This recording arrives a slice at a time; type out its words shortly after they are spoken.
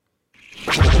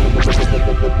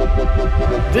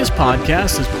This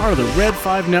podcast is part of the Red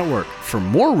 5 Network. For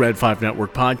more Red 5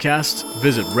 Network podcasts,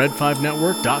 visit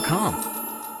red5network.com.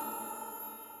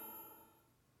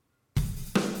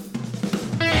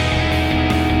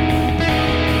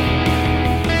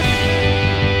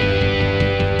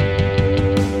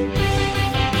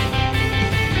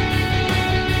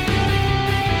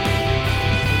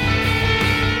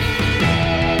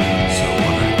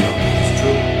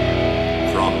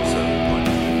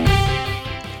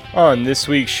 On this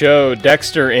week's show,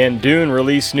 Dexter and Dune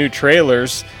release new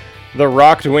trailers, The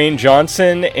Rock, Dwayne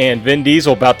Johnson, and Vin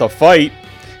Diesel about to fight,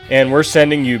 and we're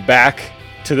sending you back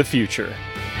to the future.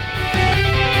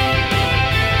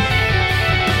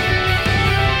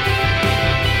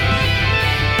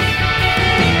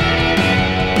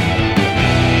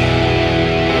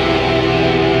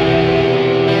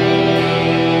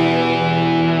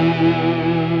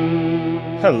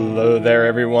 Hello there,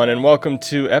 everyone, and welcome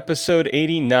to episode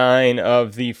 89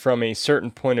 of the From a Certain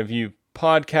Point of View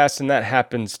podcast, and that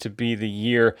happens to be the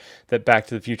year that Back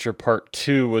to the Future Part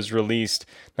 2 was released,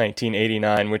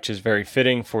 1989, which is very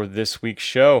fitting for this week's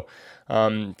show.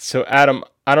 So, Adam,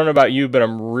 I don't know about you, but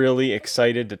I'm really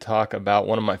excited to talk about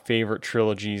one of my favorite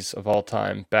trilogies of all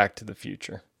time, Back to the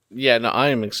Future. Yeah, no, I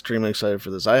am extremely excited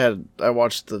for this.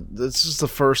 This is the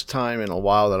first time in a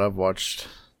while that I've watched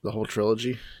the whole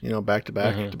trilogy, back to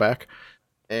back to back,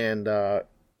 and I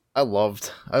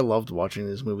loved watching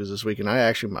these movies this week, and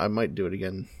I might do it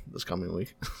again this coming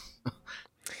week.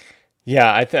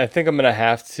 Yeah, I think I'm gonna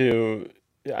have to.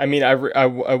 I mean, I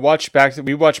watched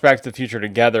we watched Back to the Future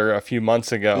together a few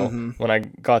months ago when I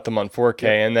got them on 4K,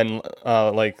 and then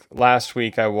like last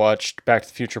week I watched Back to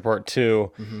the Future Part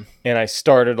 2, and I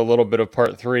started a little bit of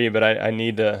Part 3, but I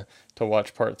need to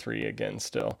watch Part 3 again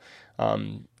still.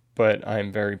 But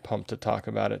I'm very pumped to talk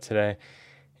about it today.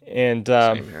 And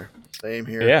Same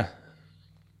here. Yeah.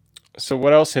 So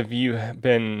what else have you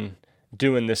been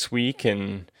doing this week,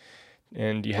 and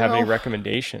do you have any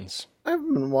recommendations? I've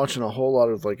been watching a whole lot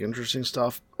of interesting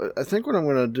stuff. I think what I'm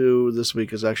going to do this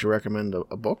week is actually recommend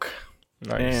a book.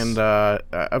 Nice. And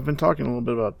I've been talking a little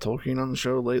bit about Tolkien on the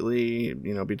show lately,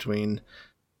 between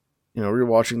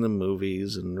rewatching the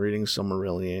movies and reading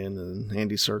Silmarillion, and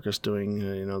Andy Serkis doing,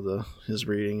 his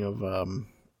reading of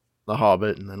The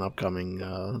Hobbit, and then upcoming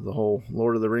the whole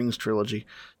Lord of the Rings trilogy.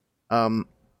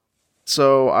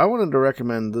 So I wanted to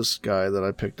recommend this guy that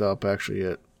I picked up actually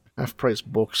at Half Price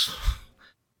Books,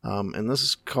 and this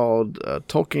is called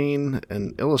Tolkien,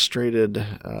 an Illustrated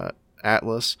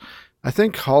Atlas. I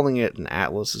think calling it an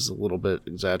atlas is a little bit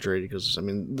exaggerated because,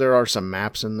 there are some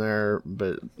maps in there,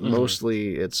 but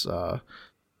mostly it's, some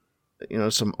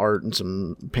art and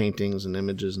some paintings and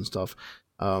images and stuff.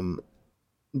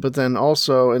 But then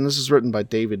also, and this is written by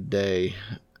David Day,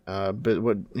 but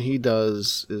what he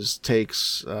does is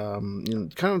takes,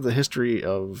 kind of the history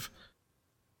of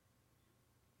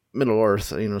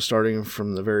Middle-earth, starting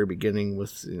from the very beginning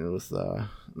with the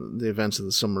events of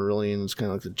the Silmarillion. It's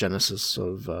kind of like the genesis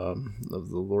of the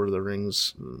Lord of the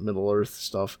Rings Middle-earth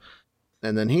stuff,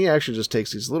 and then he actually just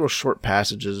takes these little short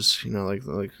passages, like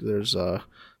there's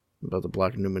about the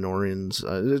Black Numenorians.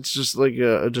 It's just like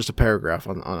just a paragraph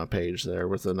on a page there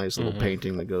with a nice little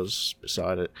painting that goes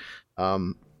beside it.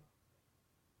 I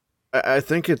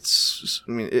think it's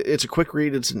a quick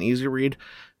read. It's an easy read.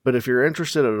 But if you're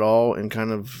interested at all in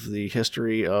kind of the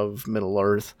history of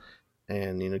Middle-earth,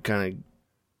 and kind of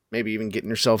maybe even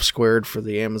getting yourself squared for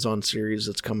the Amazon series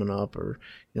that's coming up, or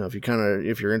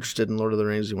if you're interested in Lord of the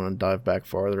Rings, you want to dive back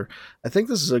farther, I think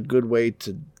this is a good way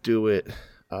to do it.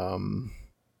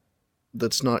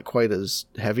 That's not quite as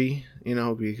heavy,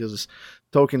 because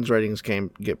Tolkien's writings can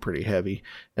get pretty heavy,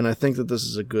 and I think that this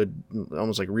is a good,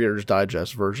 almost like Reader's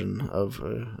Digest version of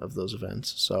those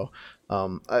events. So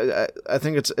I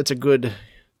think it's a good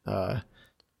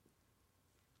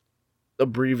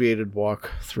abbreviated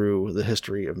walk through the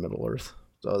history of Middle-earth.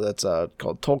 So that's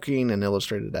called Tolkien, an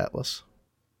Illustrated Atlas.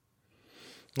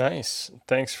 Nice.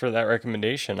 Thanks for that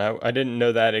recommendation. I didn't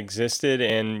know that existed,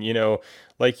 and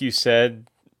like you said,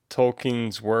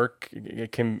 Tolkien's work,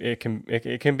 it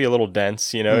can be a little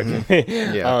dense, Yeah.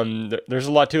 There's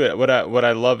a lot to it. What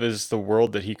I love is the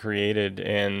world that he created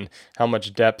and how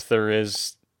much depth there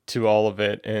is to all of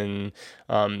it, and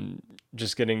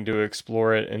just getting to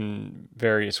explore it in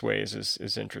various ways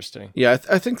is interesting. Yeah,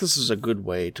 I think this is a good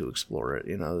way to explore it.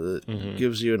 It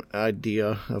gives you an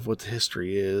idea of what the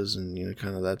history is, and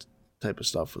kind of that type of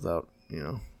stuff without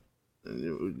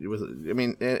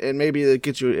and maybe it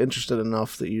gets you interested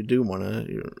enough that you do want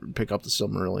to pick up the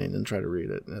Silmarillion and try to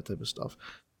read it and that type of stuff.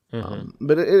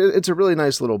 But it's a really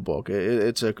nice little book.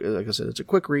 It's like I said, it's a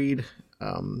quick read.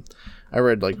 I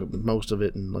read like most of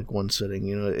it in like one sitting.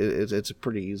 It's a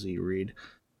pretty easy read.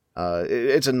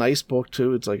 It's a nice book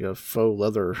too. It's like a faux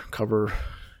leather cover.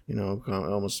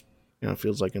 Almost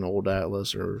feels like an old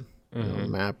atlas or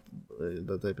map,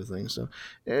 that type of thing. So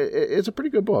it's a pretty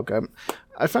good book.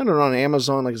 I found it on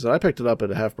Amazon. Like I said, I picked it up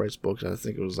at a Half Price Books. I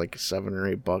think it was like $7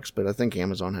 or $8, but I think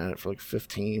Amazon had it for like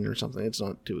 15 or something. It's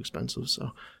not too expensive,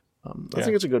 so I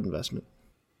think it's a good investment.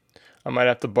 I might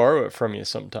have to borrow it from you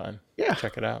sometime. Yeah,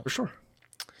 check it out for sure.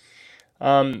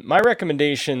 My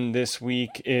recommendation this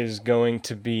week is going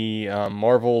to be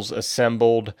Marvel's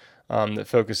Assembled, that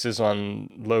focuses on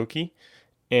Loki,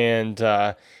 and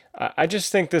I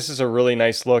just think this is a really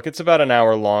nice look. It's about an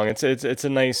hour long. It's a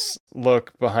nice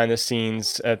look behind the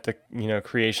scenes at the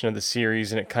creation of the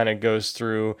series, and it kind of goes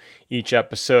through each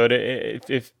episode.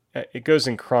 It goes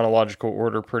in chronological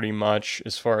order pretty much,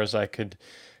 as far as I could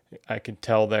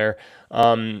tell there,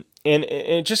 and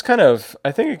it just kind of,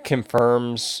 I think it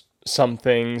confirms some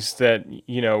things that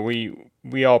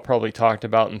we all probably talked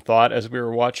about and thought as we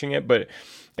were watching it, but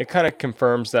it kind of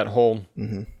confirms that whole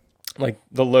like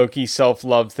the Loki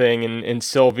self-love thing, and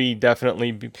Sylvie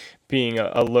definitely being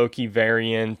a Loki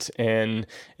variant, and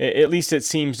at least it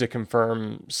seems to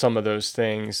confirm some of those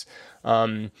things.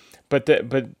 But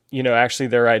actually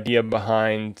their idea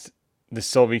behind the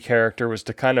Sylvie character was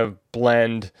to kind of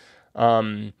blend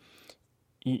the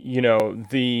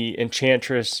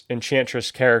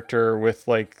Enchantress character with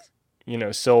like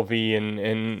Sylvie,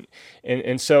 and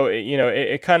so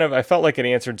it kind of, I felt like it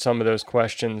answered some of those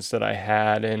questions that I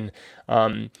had, and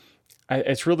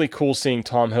it's really cool seeing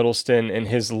Tom Hiddleston and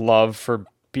his love for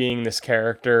being this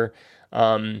character,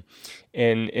 and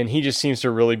he just seems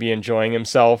to really be enjoying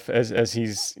himself as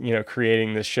he's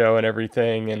creating this show and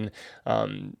everything,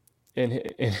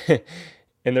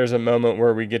 and there's a moment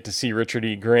where we get to see Richard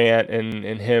E. Grant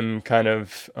and him kind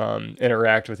of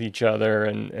interact with each other,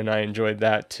 and I enjoyed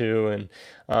that too. And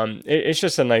it's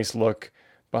just a nice look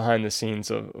behind the scenes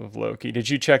of Loki. Did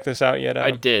you check this out yet,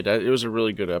 Adam? I did. It was a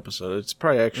really good episode. It's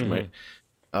probably actually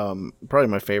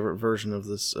my favorite version of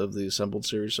the Assembled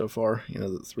series so far.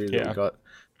 The three that we got.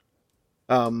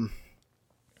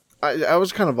 I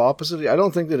was kind of opposite. I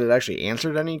don't think that it actually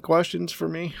answered any questions for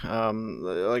me.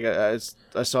 I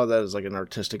saw that as like an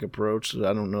artistic approach. So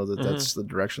I don't know that that's the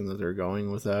direction that they're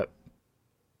going with that.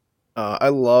 I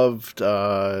loved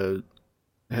Tom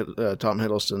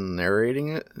Hiddleston narrating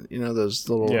it. Those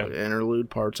little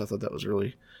interlude parts. I thought that was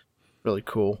really, really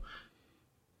cool.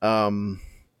 The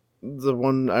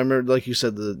one I remember, like you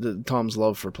said, the Tom's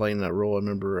love for playing that role. I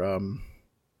remember.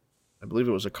 I believe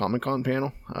it was a Comic-Con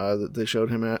panel that they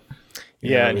showed him at.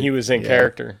 And he was in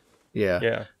character.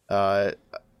 Yeah.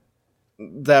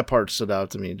 That part stood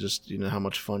out to me, just how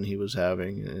much fun he was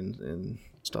having and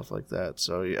stuff like that.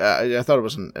 So I thought it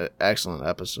was an excellent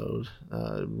episode.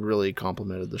 Really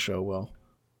complimented the show well.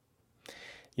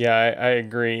 Yeah, I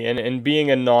agree. And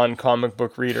being a non-comic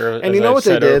book reader, and as I've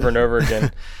said over and over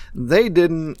again, they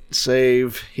didn't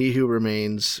save He Who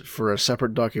Remains for a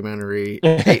separate documentary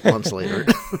 8 months later.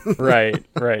 Right.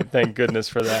 Thank goodness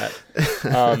for that.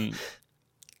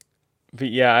 But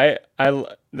yeah, I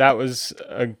that was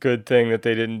a good thing that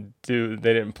they didn't do.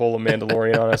 They didn't pull a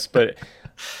Mandalorian on us, but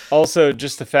also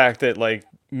just the fact that like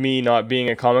me not being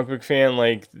a comic book fan,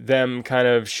 like them kind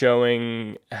of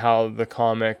showing how the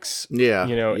comics,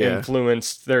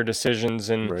 influenced their decisions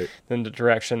and then the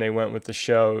direction they went with the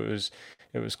show.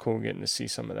 It was cool getting to see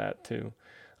some of that too.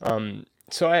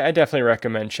 So I definitely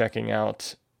recommend checking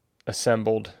out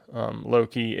Assembled,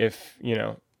 Loki. If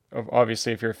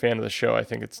obviously if you're a fan of the show, I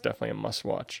think it's definitely a must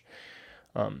watch.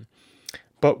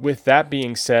 But with that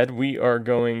being said, we are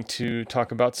going to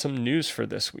talk about some news for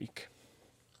this week.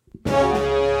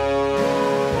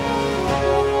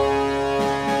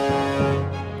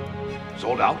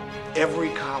 Sold out? Every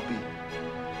copy.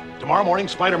 Tomorrow morning,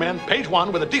 Spider-Man, page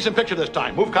 1 with a decent picture this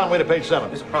time. Move Conway to page 7.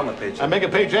 There's a problem with page 7. I make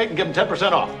it page 8 and give him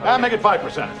 10% off. I make it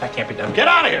 5%. That can't be done. Get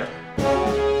out of here!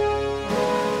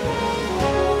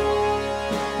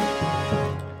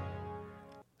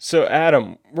 So,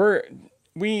 Adam,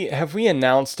 we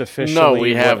announced officially? No,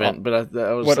 we haven't. But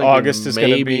I was thinking August is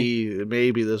going to be.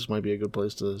 Maybe this might be a good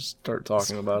place to start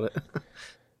talking about it.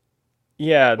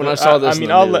 Yeah, when I saw this,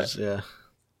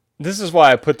 this is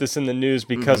why I put this in the news,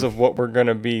 because of what we're going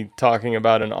to be talking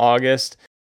about in August.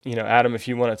 Adam, if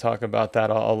you want to talk about that,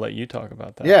 I'll let you talk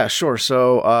about that. Yeah, sure.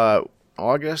 So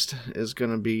August is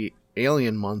going to be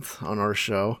Alien Month on our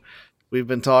show. we've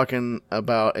been talking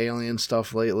about alien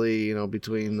stuff lately,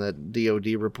 between the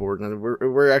DoD report, and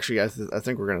we're actually, I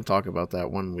think we're going to talk about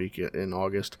that one week in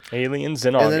August. Aliens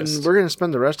in August. August. And then we're going to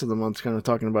spend the rest of the month kind of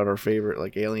talking about our favorite,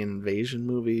 like, alien invasion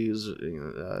movies,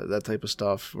 that type of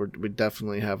stuff. We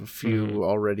definitely have a few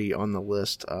already on the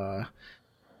list,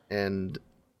 and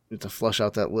to flesh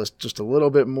out that list just a little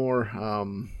bit more.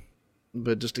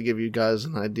 But just to give you guys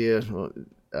an idea,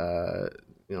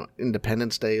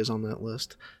 Independence Day is on that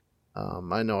list.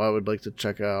 I know I would like to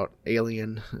check out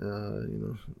Alien,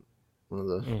 one of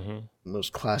the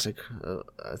most classic,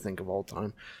 I think, of all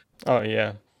time. Oh,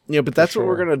 yeah. Yeah, but that's what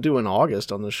we're going to do in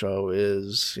August on the show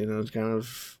is, kind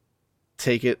of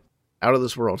take it out of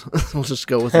this world. We'll just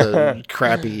go with a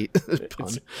crappy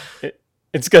pun.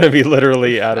 It's going to be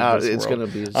literally out of this world. It's going to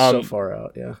be so far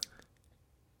out, yeah.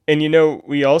 And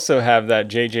we also have that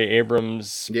J.J.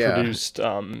 Abrams produced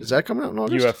is that coming out in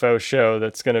August? UFO show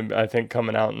that's going to, I think,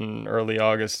 coming out in early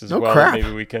August as well. Crap.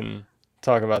 Maybe we can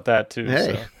talk about that too.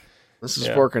 Hey, so, this is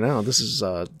working out. This is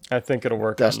I think it'll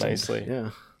work out nicely.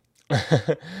 Yeah.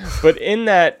 But in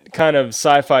that kind of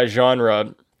sci-fi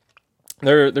genre,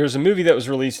 there's a movie that was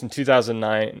released in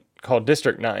 2009 called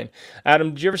District 9. Adam,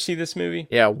 did you ever see this movie?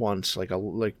 Yeah, once, back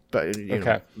in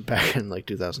like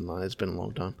 2009. It's been a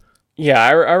long time. Yeah,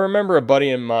 I remember a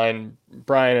buddy of mine,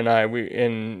 Brian, and I.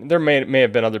 There may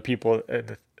have been other people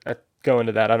go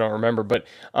into that. I don't remember, but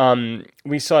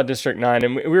we saw District 9,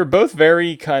 and we were both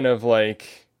very kind of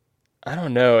like, I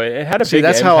don't know. It had a big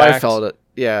that's impact. How I felt it.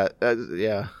 Yeah,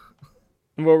 yeah.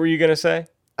 What were you gonna say?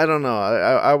 I don't know.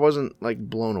 I wasn't like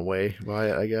blown away by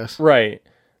it, I guess. Right.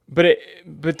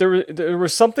 But there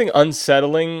was something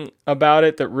unsettling about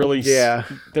it that really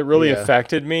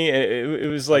affected me. It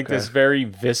was like this very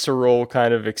visceral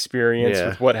kind of experience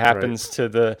with what happens to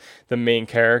the main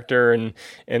character and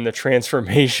the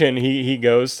transformation he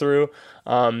goes through.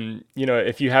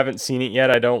 If you haven't seen it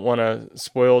yet, I don't want to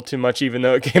spoil too much, even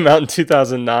though it came out in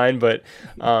 2009. But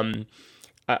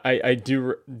I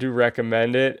do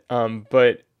recommend it.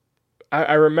 But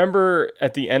I remember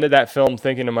at the end of that film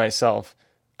thinking to myself,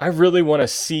 I really want to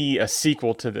see a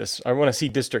sequel to this. I want to see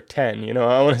District 10.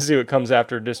 I want to see what comes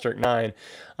after District 9.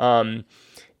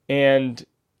 And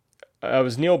it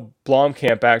was Neil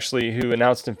Blomkamp, actually, who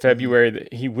announced in February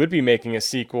that he would be making a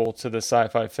sequel to the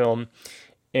sci-fi film.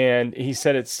 And he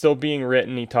said it's still being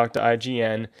written. He talked to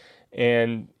IGN,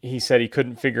 and he said he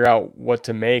couldn't figure out what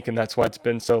to make, and that's why it's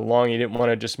been so long. He didn't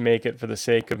want to just make it for the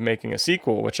sake of making a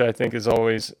sequel, which I think is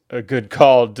always a good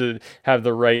call, to have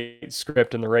the right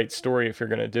script and the right story if you're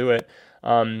going to do it.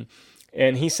 And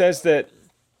he says that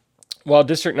while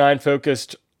District 9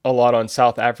 focused a lot on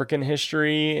South African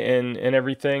history and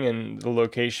everything and the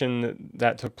location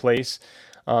that took place,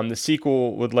 the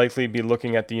sequel would likely be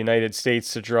looking at the United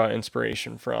States to draw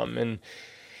inspiration from. And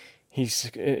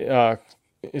he's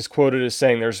is quoted as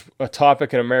saying there's a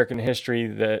topic in American history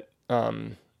that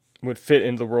would fit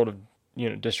into the world of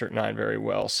District 9 very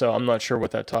well. So I'm not sure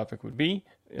what that topic would be.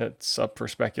 It's up for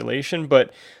speculation,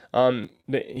 but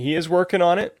he is working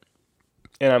on it,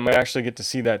 and I might actually get to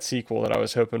see that sequel that I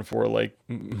was hoping for like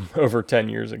over 10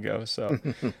 years ago. So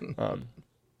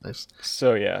nice.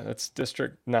 So yeah, that's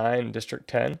District 9, District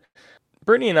 10.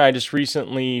 Brittany and I just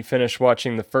recently finished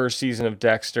watching the first season of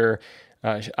Dexter.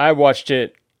 I watched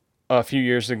it a few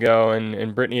years ago,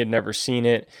 and Brittany had never seen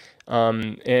it.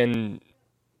 And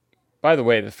by the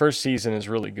way, the first season is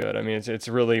really good. I mean, it's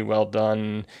really well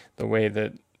done. The way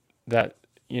that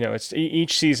it's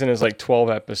each season is like 12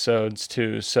 episodes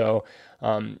too. So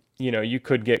you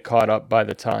could get caught up by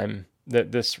the time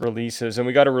that this releases. And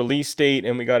we got a release date,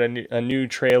 and we got a new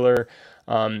trailer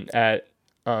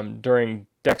during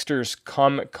Dexter's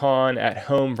Comic-Con at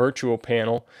Home virtual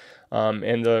panel.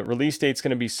 And the release date's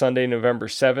going to be Sunday, November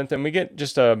 7th. And we get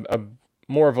just a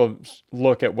more of a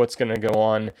look at what's going to go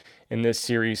on in this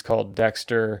series called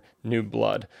Dexter New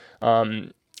Blood.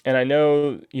 And I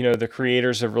know, the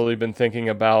creators have really been thinking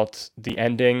about the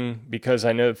ending, because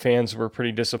I know fans were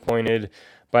pretty disappointed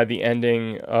by the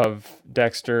ending of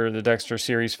Dexter, the Dexter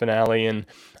series finale. And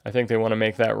I think they want to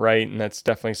make that right. And that's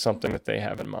definitely something that they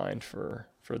have in mind for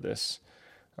this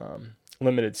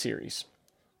limited series.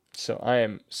 So I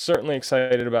am certainly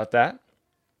excited about that.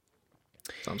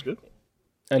 Sounds good.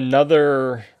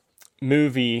 Another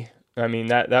movie, I mean,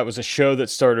 that was a show that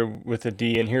started with a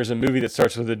D, and here's a movie that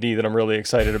starts with a D that I'm really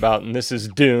excited about, and this is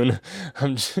Dune.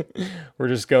 We're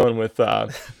just going with,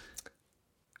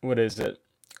 what is it?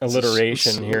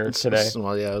 Alliteration here today.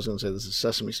 Well, yeah, I was going to say this is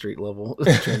Sesame Street level.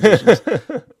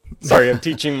 Sorry, I'm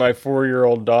teaching my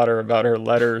 4-year-old daughter about her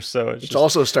letters, so it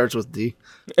also starts with D.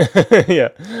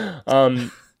 Yeah.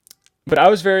 But I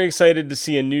was very excited to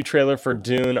see a new trailer for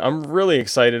Dune. I'm really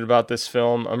excited about this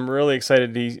film. I'm really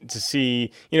excited to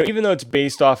see, even though it's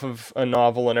based off of a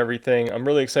novel and everything, I'm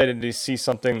really excited to see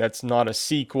something that's not a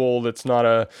sequel, that's not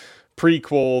a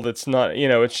prequel, that's not,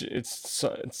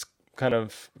 it's kind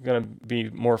of going to be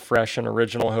more fresh and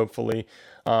original, hopefully,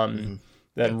 than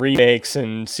remakes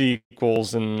and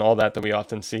sequels and all that we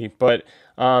often see. But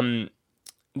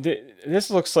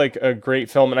this looks like a great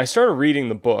film. And I started reading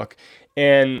the book,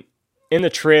 and in the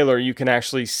trailer, you can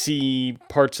actually see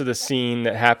parts of the scene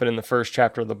that happened in the first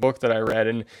chapter of the book that I read,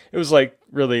 and it was like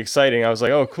really exciting. I was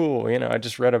like, "Oh, cool!" I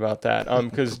just read about that.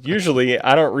 Because usually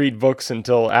I don't read books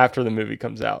until after the movie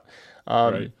comes out,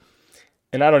 Right.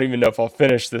 and I don't even know if I'll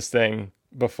finish this thing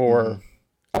before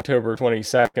October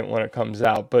 22nd when it comes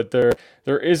out. But there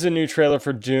is a new trailer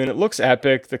for Dune. It looks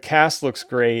epic. The cast looks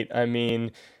great. I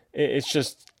mean, it's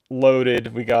just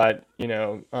loaded. We got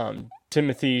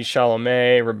Timothée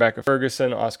Chalamet, Rebecca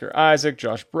Ferguson, Oscar Isaac,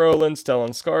 Josh Brolin,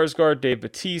 Stellan Skarsgård, Dave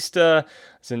Bautista,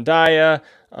 Zendaya,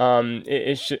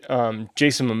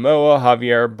 Jason Momoa,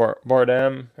 Javier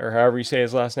Bardem, or however you say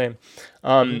his last name.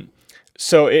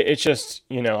 So it's just,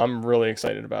 I'm really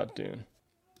excited about Dune.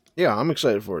 Yeah, I'm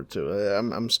excited for it too.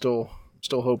 I'm still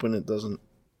hoping it doesn't,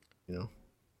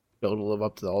 be able to live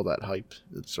up to all that hype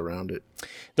that's around it.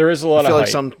 There is a lot of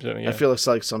hype. I feel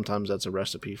like sometimes that's a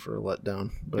recipe for a letdown,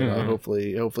 but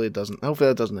hopefully it doesn't. Hopefully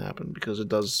that doesn't happen, because it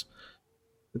does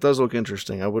look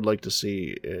interesting. I would like to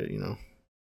see,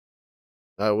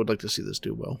 I would like to see this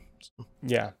do well. So.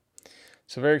 Yeah.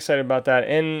 So very excited about that.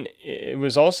 And it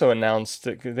was also announced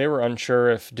that they were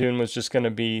unsure if Dune was just going to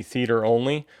be theater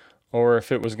only, or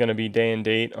if it was going to be day and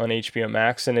date on HBO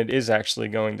Max. And it is actually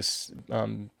going to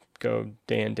go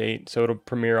day and date, so it'll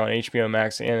premiere on HBO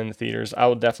Max and in the theaters. I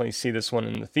will definitely see this one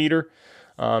in the theater,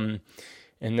 and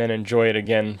then enjoy it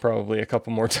again probably a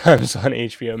couple more times on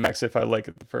HBO Max if I like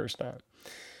it the first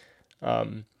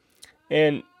time.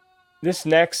 And this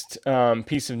next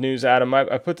piece of news, Adam,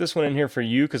 I put this one in here for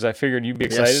you because I figured you'd be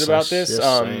excited about this. Yes,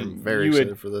 I am very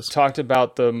excited for this. Talked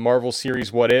about the Marvel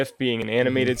series What If being an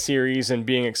animated series, and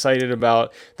being excited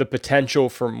about the potential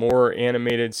for more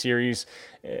animated series.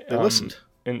 They listened.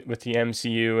 With the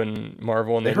MCU and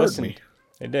Marvel, and they heard listened. me.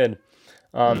 They did.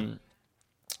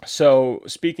 So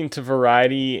speaking to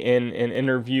Variety in an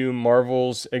interview,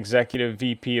 Marvel's executive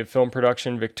VP of film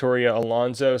production, Victoria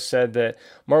Alonso, said that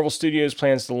Marvel Studios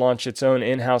plans to launch its own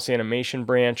in-house animation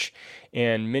branch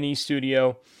and mini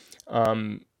studio,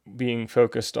 being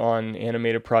focused on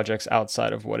animated projects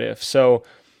outside of What If. So,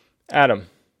 Adam,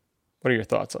 what are your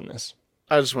thoughts on this?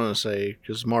 I just want to say,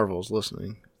 because Marvel's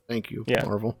listening, thank you,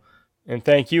 Marvel. And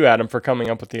thank you, Adam, for coming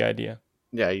up with the idea.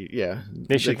 Yeah.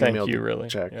 They should thank you, really.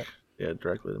 Check,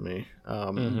 directly to me.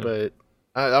 But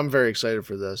I'm very excited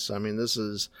for this. I mean, this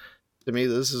is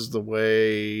the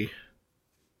way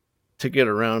to get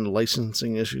around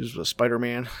licensing issues with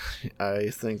Spider-Man.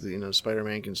 I think that,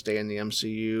 Spider-Man can stay in the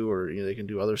MCU, or they can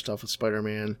do other stuff with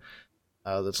Spider-Man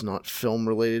that's not film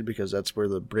related, because that's where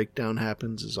the breakdown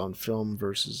happens, is on film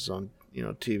versus on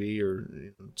TV or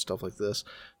stuff like this.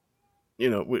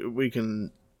 We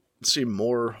can see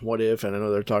more What If, and I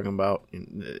know they're talking about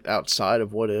outside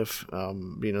of What If.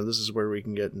 This is where we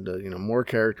can get into more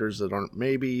characters that aren't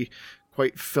maybe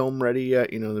quite film ready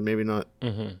yet. They're maybe not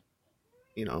the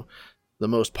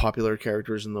most popular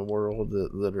characters in the world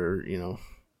that are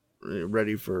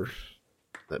ready for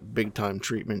that big time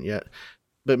treatment yet.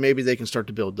 But maybe they can start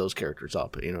to build those characters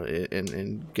up,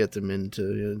 and get them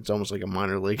into it's almost like a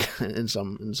minor league in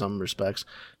some respects.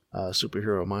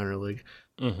 Superhero minor league.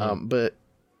 But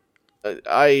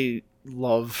I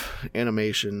love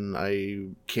animation.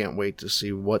 I can't wait to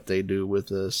see what they do with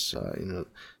this.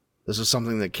 This is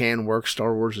something that can work.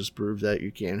 Star Wars has proved that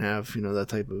you can have that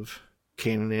type of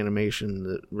canon animation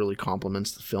that really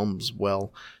complements the films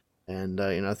well. And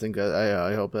I think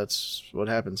I hope that's what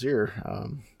happens here.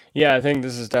 Yeah, I think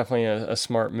this is definitely a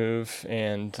smart move,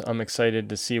 and I'm excited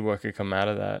to see what could come out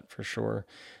of that for sure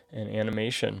in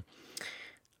animation.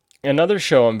 Another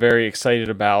show I'm very excited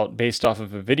about, based off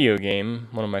of a video game,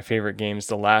 one of my favorite games,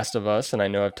 The Last of Us, and I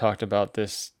know I've talked about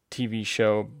this TV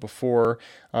show before,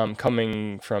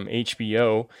 coming from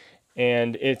HBO,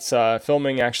 and it's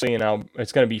filming actually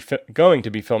it's going to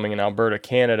be filming in Alberta,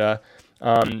 Canada.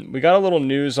 We got a little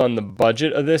news on the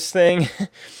budget of this thing,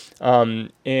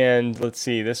 and let's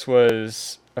see, this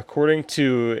was, according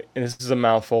to, and this is a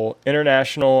mouthful,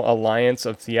 International Alliance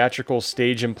of Theatrical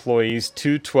Stage Employees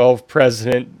 212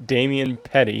 President Damien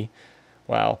Petty.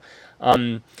 Wow.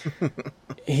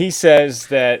 He says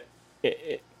that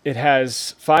it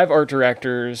has 5 art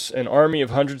directors, an army of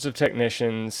hundreds of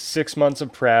technicians, 6 months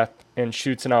of prep, and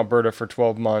shoots in Alberta for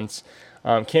 12 months.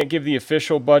 Can't give the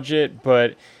official budget,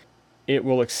 but it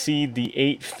will exceed the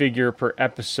 8-figure per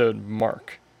episode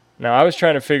mark. Now, I was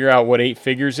trying to figure out what 8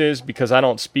 figures is because I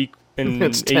don't speak in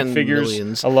It's 8 10 figures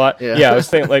millions. a lot. Yeah. I was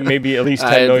thinking like maybe at least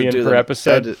 10 million per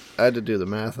episode. I had to do the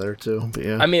math there too. But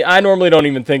yeah. I mean, I normally don't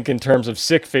even think in terms of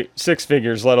six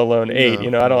figures, let alone 8.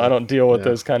 No, I don't deal with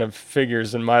those kind of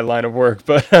figures in my line of work.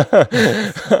 But that's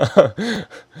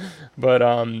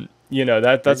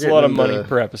a lot of money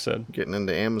per episode. Getting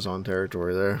into Amazon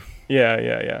territory there.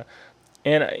 Yeah.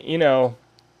 And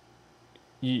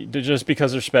just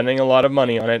because they're spending a lot of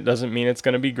money on it doesn't mean it's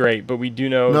going to be great. But we do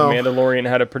know Mandalorian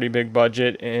had a pretty big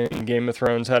budget, and Game of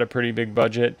Thrones had a pretty big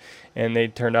budget, and they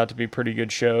turned out to be pretty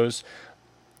good shows.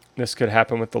 This could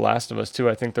happen with The Last of Us too.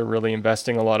 I think they're really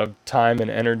investing a lot of time and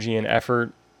energy and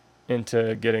effort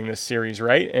into getting this series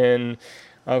right. And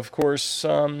of course,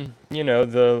 the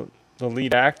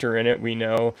lead actor in it, we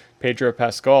know Pedro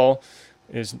Pascal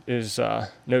is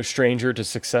no stranger to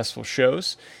successful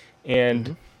shows,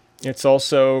 and it's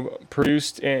also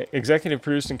executive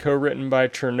produced and co-written by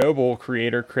Chernobyl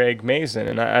creator Craig Mazin,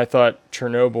 and I thought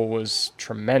Chernobyl was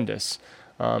tremendous.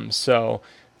 So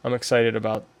I'm excited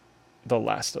about The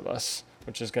Last of Us,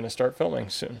 which is going to start filming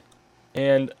soon.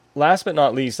 And last but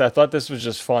not least, I thought this was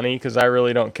just funny because I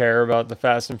really don't care about the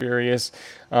Fast and Furious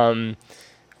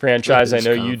franchise. I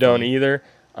know you don't either.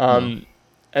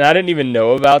 And I didn't even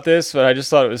know about this, but I just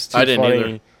thought it was too funny.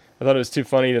 Either. I thought it was too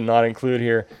funny to not include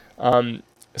here.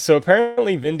 So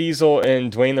apparently Vin Diesel and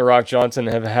Dwayne "The Rock" Johnson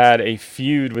have had a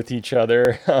feud with each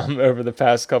other over the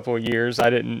past couple of years. I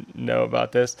didn't know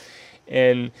about this.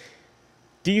 And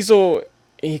Diesel,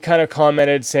 he kind of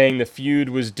commented saying the feud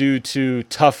was due to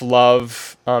tough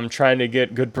love, trying to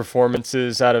get good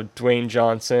performances out of Dwayne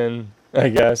Johnson, I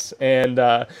guess. And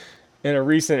in a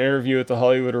recent interview with The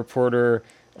Hollywood Reporter,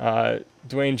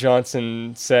 Dwayne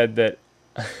Johnson said that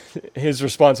his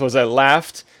response was, "I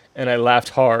laughed, and I laughed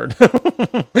hard,"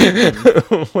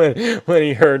 when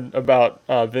he heard about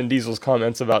Vin Diesel's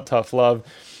comments about tough love.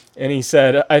 And he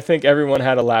said, "I think everyone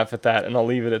had a laugh at that, and I'll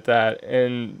leave it at that,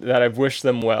 and that I've wished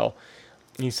them well."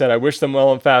 He said, "I wish them well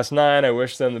on Fast 9. I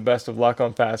wish them the best of luck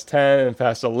on Fast 10 and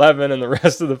Fast 11 and the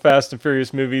rest of the Fast and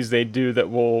Furious movies they do that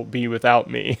will be without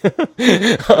me."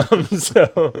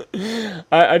 So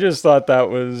I just thought that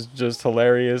was just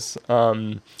hilarious.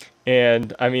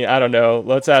 And I mean, I don't know.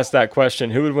 Let's ask that question: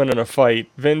 who would win in a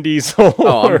fight, Vin Diesel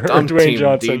or Dwayne team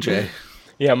Johnson? DJ.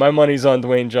 Yeah, my money's on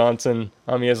Dwayne Johnson.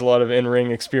 He has a lot of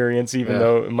in-ring experience, even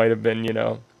though it might have been,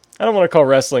 I don't want to call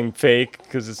wrestling fake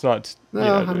because it's not.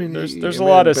 There's a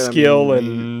lot of skill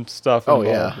and stuff. Oh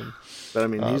involved. yeah, but I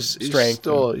mean, he's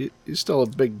still a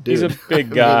big dude. He's a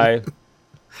big guy.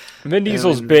 Vin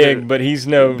Diesel's big, but he's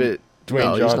no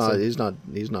Dwayne Johnson.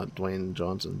 He's not Dwayne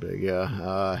Johnson big.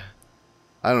 Yeah.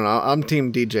 I don't know. I'm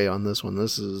Team DJ on this one.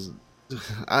 This is,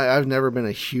 I've never been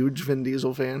a huge Vin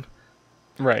Diesel fan.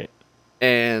 Right.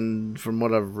 And from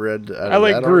what I've read, I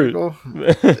like Groot.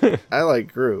 I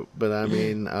like Groot, but I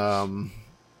mean,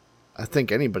 I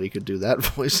think anybody could do that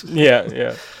voice.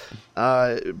 Yeah.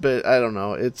 But I don't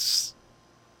know. It's,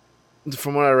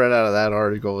 from what I read out of that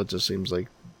article, it just seems like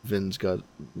Vin's got a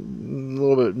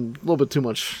little bit too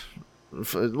much, a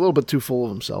little bit too full of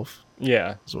himself. Yeah.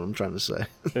 That's what I'm trying to say.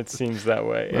 It seems that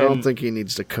way. I don't think he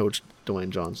needs to coach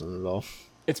Dwayne Johnson at all.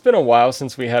 It's been a while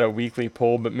since we had a weekly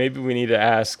poll, but maybe we need to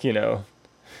ask, who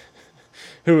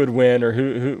would win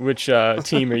or which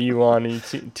team are you on?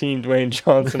 Team Dwayne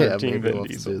Johnson or Team Vin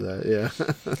Diesel? Do that,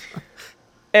 yeah.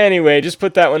 Anyway, just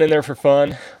put that one in there for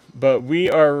fun. But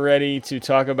we are ready to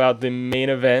talk about the main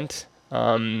event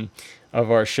of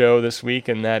our show this week,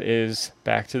 and that is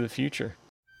Back to the Future.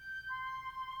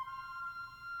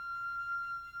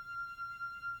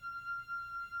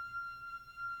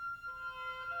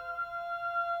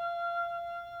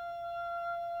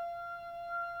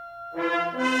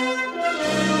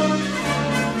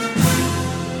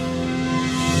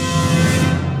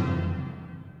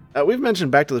 We've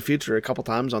mentioned Back to the Future a couple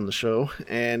times on the show,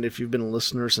 and if you've been a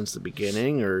listener since the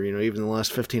beginning, or even the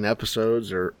last 15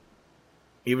 episodes, or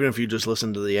even if you just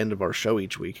listen to the end of our show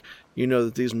each week, you know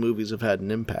that these movies have had an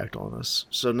impact on us.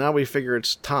 So now we figure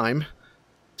it's time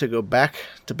to go back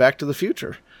to the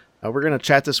Future. We're going to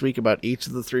chat this week about each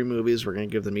of the 3 movies. We're going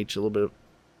to give them each a little bit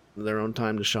of their own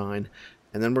time to shine,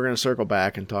 and then we're going to circle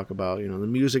back and talk about the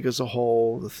music as a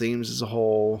whole, the themes as a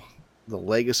whole, the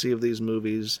legacy of these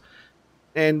movies.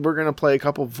 And we're going to play a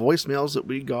couple voicemails that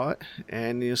we got.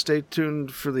 And stay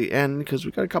tuned for the end, because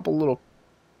we got a couple little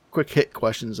quick hit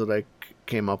questions that I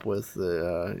came up with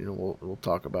that we'll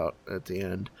talk about at the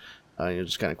end.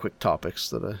 Just kind of quick topics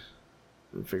that I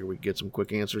figure we could get some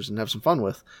quick answers and have some fun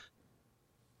with.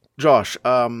 Josh,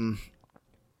 start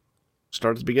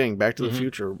at the beginning. Back to the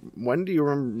Future. When do you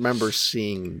remember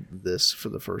seeing this for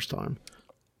the first time?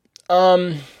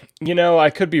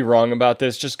 I could be wrong about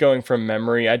this. Just going from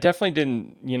memory, I definitely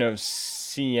didn't,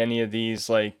 see any of these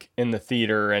like in the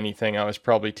theater or anything. I was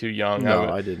probably too young. No,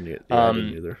 I didn't. I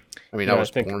didn't either. I mean, I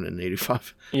was born in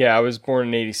 '85. Yeah, I was born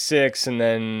in '86, and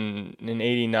then in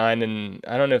 '89, and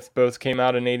I don't know if both came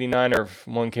out in '89 or if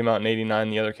one came out in '89,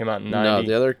 the other came out in '90. No,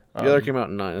 the other came out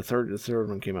in '90. The third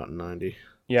one came out in '90.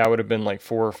 Yeah, I would have been like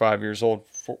 4 or 5 years old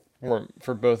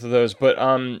for both of those. But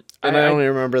I only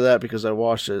remember that because I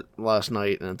watched it last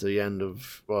night, and at the end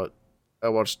of I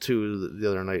watched 2 the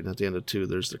other night, and at the end of 2,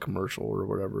 there's the commercial or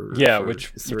whatever. Yeah,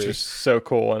 which is so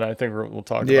cool, and I think we'll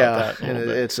talk about that. Yeah, and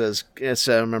it says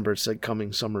I remember it said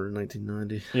coming summer in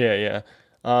 1990. Yeah.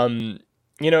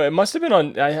 It must have been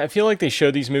on. I feel like they show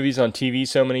these movies on TV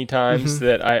so many times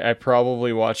that I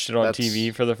probably watched it on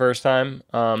TV for the first time.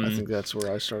 I think that's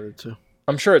where I started too.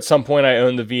 I'm sure at some point I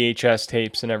owned the VHS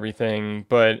tapes and everything,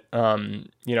 but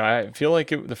I feel like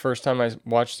the first time I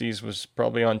watched these was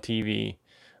probably on TV.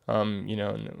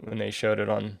 When they showed it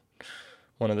on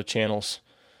one of the channels.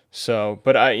 So,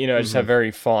 but I just have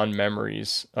very fond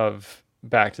memories of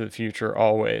Back to the Future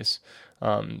always.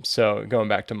 So going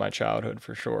back to my childhood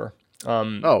for sure.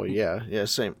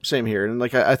 Same here. And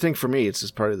like, I think for me, it's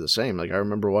just part of the same. Like I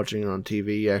remember watching it on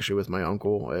TV actually with my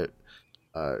uncle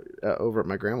over at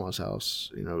my grandma's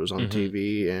house. It was on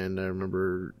TV, and I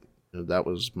remember that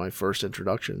was my first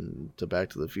introduction to Back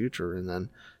to the Future. And then,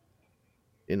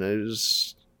 it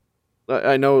was,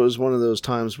 I know it was one of those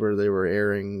times where they were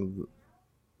airing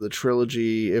the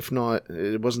trilogy. If not,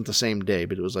 it wasn't the same day,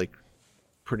 but it was like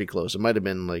pretty close. It might have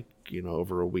been like,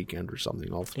 over a weekend or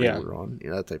something. All 3 were on,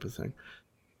 that type of thing.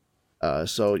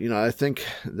 So, I think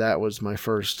that was my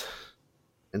first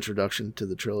introduction to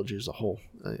the trilogy as a whole.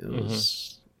 It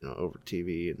was, over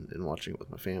TV and watching it with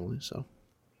my family. So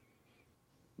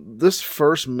this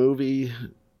first movie,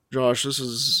 Josh, this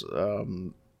is, I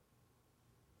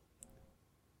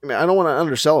don't want to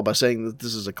undersell it by saying that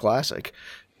this is a classic,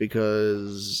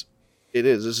 because it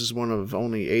is. This is one of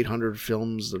only 800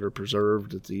 films that are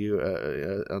preserved at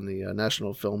on the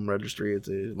National Film Registry at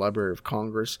the Library of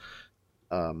Congress.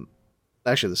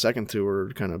 Actually, the second 2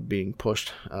 are kind of being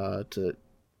pushed to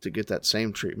get that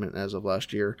same treatment as of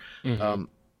last year.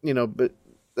 But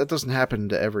that doesn't happen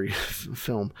to every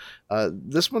film.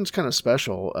 This one's kind of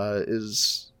special.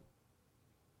 Is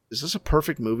this a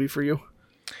perfect movie for you?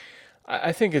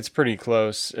 I think it's pretty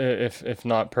close, if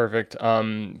not perfect.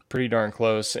 Pretty darn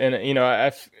close. And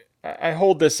I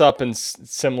hold this up in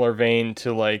similar vein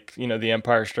to like The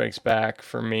Empire Strikes Back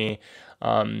for me.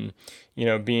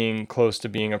 Being close to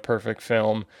being a perfect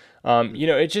film.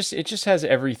 It just has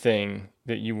everything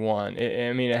that you want.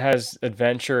 It has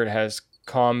adventure. It has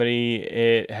comedy.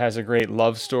 It has a great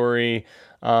love story.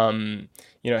 It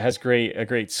has a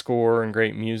great score and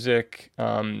great music.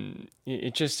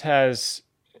 It just has.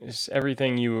 It's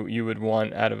everything you would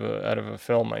want out of a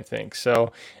film, I think.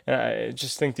 So, and I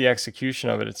just think the execution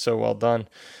of it's so well done.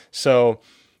 So,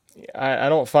 I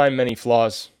don't find many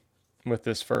flaws with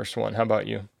this first one. How about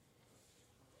you?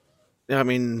 Yeah, I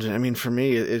mean, for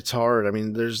me, it's hard. I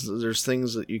mean, there's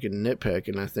things that you can nitpick,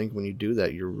 and I think when you do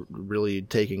that, you're really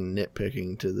taking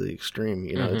nitpicking to the extreme.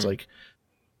 It's like,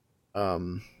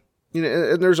 and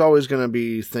there's always going to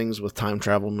be things with time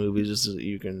travel movies that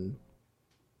you can.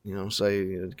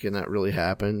 Say, can that really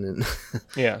happen? And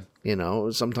yeah,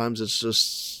 sometimes you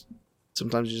just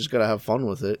gotta have fun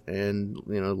with it, and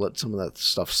let some of that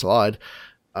stuff slide.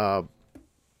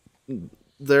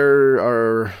 There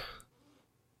are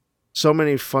so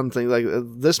many fun things. Like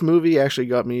this movie actually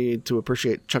got me to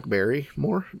appreciate Chuck Berry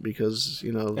more because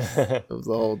of the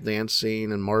whole dance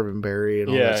scene and Marvin Berry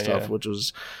and all that stuff, which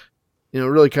was.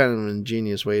 Really kind of an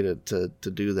ingenious way to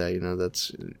do that.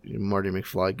 That's Marty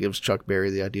McFly gives Chuck Berry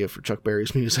the idea for Chuck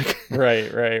Berry's music.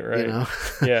 Right.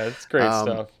 Yeah, it's great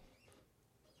stuff.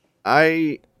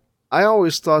 I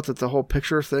always thought that the whole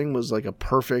picture thing was like a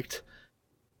perfect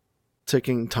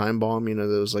ticking time bomb. There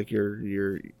was like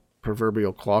your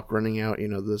proverbial clock running out.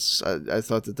 I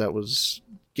thought that was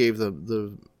gave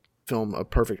the film a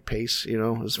perfect pace.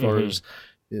 As far as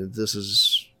this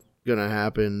is gonna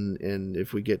happen, and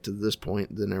if we get to this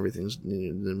point, then everything's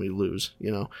then we lose,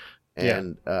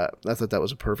 and I thought that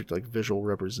was a perfect like visual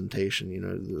representation,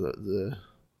 the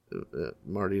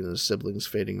Marty and his siblings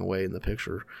fading away in the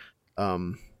picture,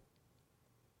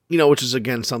 which is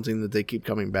again something that they keep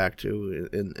coming back to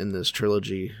in this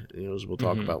trilogy, as we'll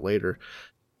talk about later.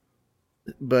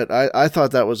 But I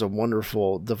thought that was a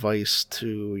wonderful device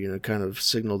to, kind of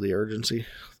signal the urgency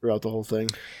throughout the whole thing,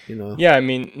 Yeah, I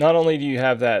mean, not only do you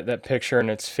have that picture and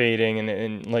it's fading,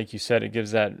 and like you said, it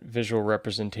gives that visual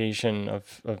representation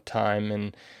of time,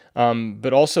 and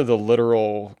but also the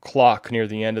literal clock near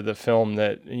the end of the film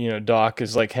that, Doc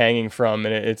is like hanging from,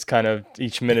 and it's kind of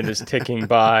each minute is ticking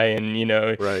by, and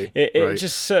Right, it right.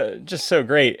 just so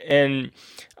great. And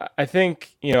I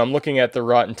think, I'm looking at the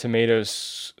Rotten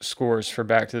Tomatoes scores for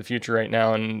Back to the Future right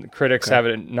now, and critics Okay. have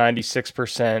it at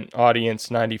 96%, audience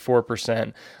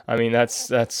 94%. I mean,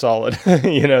 that's solid.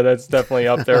 That's definitely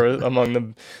up there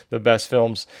among the best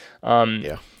films.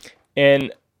 Yeah.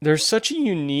 And there's such a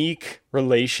unique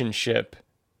relationship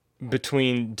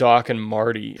between Doc and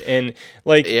Marty. And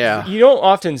like, Yeah. you don't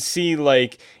often see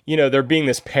like, there being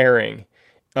this pairing.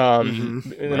 An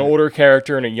Right. older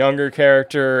character and a younger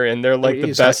character, and they're like the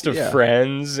He's best of yeah.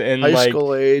 friends, and High like,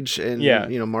 school age, and Yeah.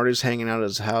 Marty's hanging out at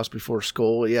his house before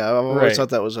school. Yeah, I've always Right. thought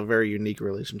that was a very unique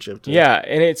relationship. yeah,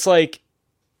 and it's like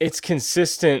it's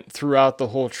consistent throughout the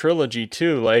whole trilogy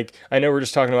too. Like, I know we're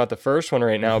just talking about the first one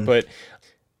right now, but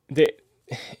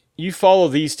you follow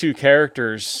these two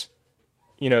characters,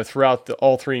 throughout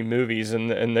all three movies,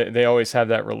 and they always have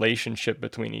that relationship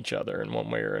between each other in one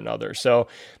way or another. So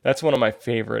that's one of my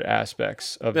favorite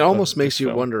aspects of It almost of makes this you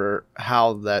film. wonder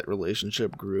how that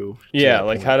relationship grew. to Yeah, that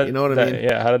like point. how did you know what that, I mean?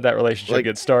 Yeah, how did that relationship Like-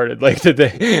 get started? Like, did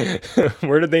they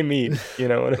where did they meet?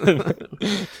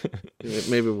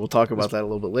 Maybe we'll talk about that a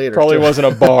little bit later. Probably too. wasn't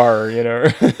a bar,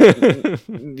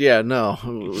 Yeah, no.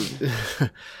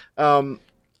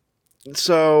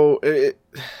 So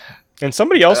And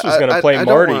somebody else was going to play I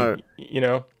don't Marty,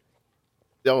 wanna-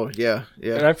 oh yeah,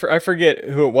 And I forget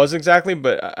who it was exactly,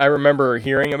 but I remember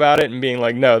hearing about it and being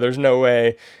like, no, there's no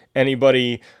way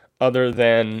anybody other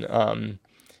than,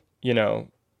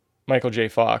 Michael J.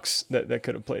 Fox that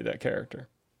could have played that character.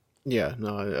 Yeah,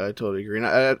 no, I totally agree. And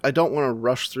I don't want to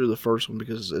rush through the first one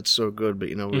because it's so good, but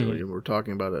we're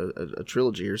talking about a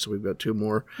trilogy here, so we've got two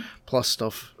more plus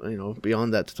stuff,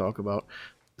 beyond that to talk about.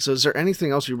 So is there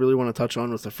anything else you really want to touch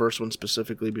on with the first one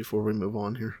specifically before we move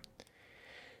on here?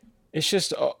 It's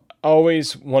just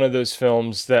always one of those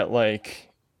films that, like,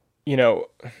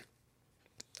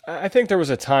 I think there was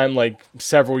a time like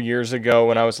several years ago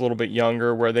when I was a little bit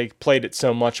younger where they played it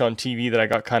so much on TV that I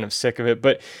got kind of sick of it.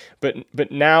 But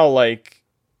now, like,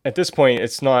 at this point,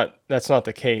 that's not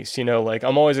the case. Like,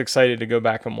 I'm always excited to go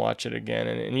back and watch it again.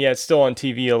 And yeah, it's still on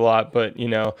TV a lot, but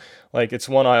like, it's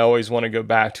one I always want to go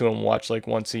back to and watch like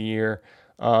once a year.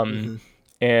 And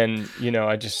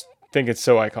I just think it's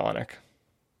so iconic.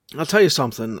 I'll tell you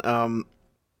something.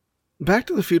 Back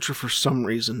to the Future, for some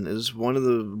reason, is one of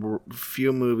the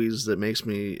few movies that makes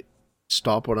me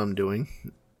stop what I'm doing,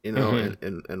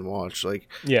 and watch. Like,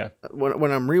 Yeah.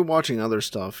 when I'm rewatching other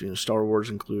stuff, Star Wars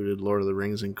included, Lord of the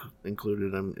Rings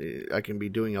included, I can be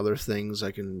doing other things. I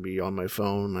can be on my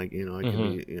phone. I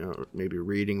can be, maybe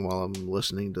reading while I'm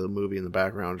listening to the movie in the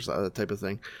background, just that type of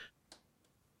thing.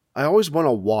 I always want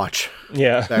to watch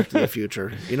Yeah. Back to the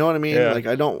Future. You know what I mean? Yeah. Like,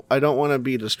 I don't want to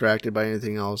be distracted by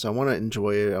anything else. I want to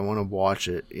enjoy it. I want to watch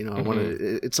it. I want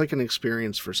to. It's like an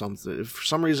experience for something. For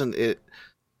some reason, it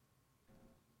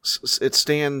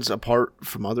stands apart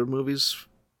from other movies.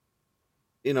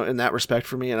 In that respect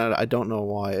for me, and I don't know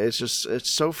why. It's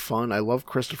so fun. I love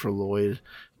Christopher Lloyd.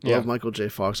 I love Michael J.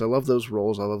 Fox. I love those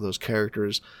roles. I love those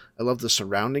characters. I love the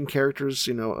surrounding characters.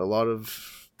 A lot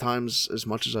of times, as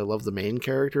much as I love the main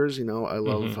characters, I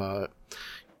love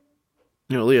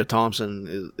Leah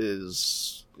Thompson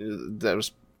is that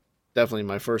was definitely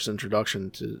my first introduction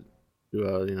to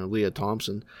Leah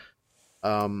Thompson.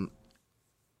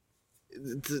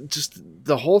 Just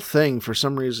the whole thing for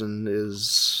some reason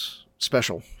is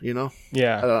special,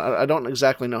 Yeah. I don't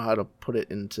exactly know how to put it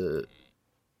into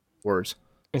words.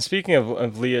 And speaking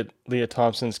of Leah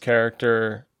Thompson's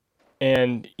character,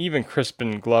 and even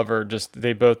Crispin Glover,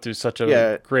 they both do such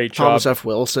a great job. Thomas F.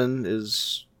 Wilson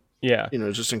is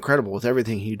just incredible with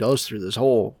everything he does through this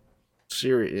whole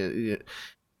series.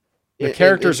 The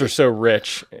characters are so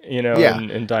rich,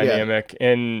 and dynamic.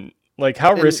 And like,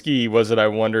 how risky was it, I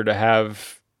wonder, to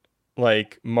have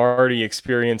like Marty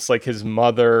experience like his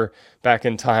mother back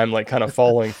in time, like kind of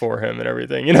falling for him and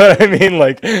everything. You know what I mean?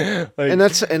 Like, and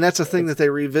that's a thing that they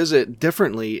revisit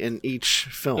differently in each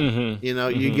film.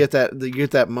 You get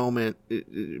that moment.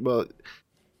 Well,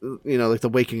 like the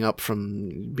waking up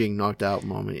from being knocked out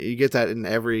moment. You get that in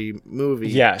every movie.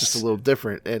 Yes. Just a little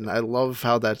different. And I love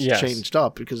how that's changed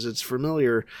up because it's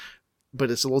familiar,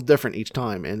 but it's a little different each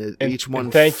time. And each one.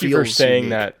 And thank you for feels saying unique.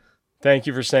 that. Thank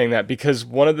you for saying that, because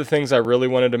one of the things I really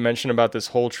wanted to mention about this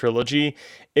whole trilogy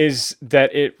is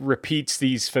that it repeats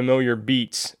these familiar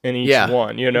beats in each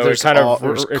one. You know, it kind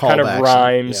of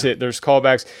rhymes. Yeah. There's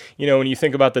callbacks. You know, when you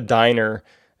think about the diner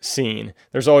scene,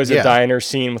 there's always a diner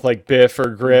scene with like Biff or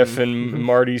Griff and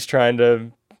Marty's trying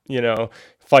to, you know,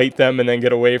 fight them and then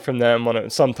get away from them on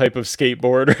some type of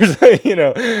skateboard or, you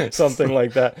know, something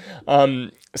like that.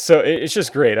 So it's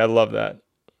just great. I love that.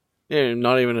 Yeah,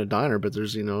 not even a diner, but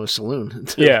there's, you know, a saloon.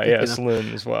 Too, a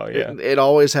saloon as well. Yeah, it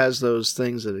always has those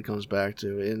things that it comes back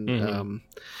to. And you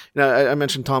know, I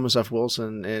mentioned Thomas F.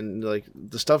 Wilson, and like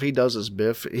the stuff he does as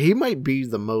Biff, he might be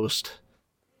the most.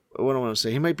 What do I want to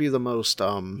say? He might be the most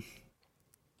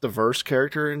diverse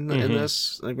character in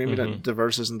this. Like maybe not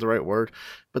diverse isn't the right word,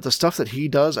 but the stuff that he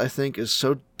does, I think, is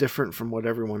so different from what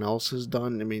everyone else has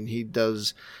done. I mean, he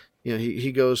does, you know,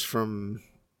 he goes from,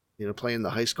 you know, playing the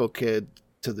high school kid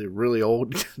to the really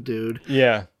old dude,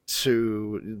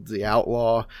 to the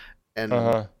outlaw,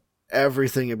 and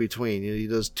everything in between. You know, he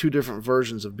does two different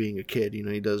versions of being a kid. You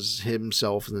know, he does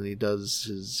himself, and then he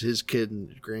does his kid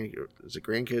and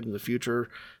grandkid in the future.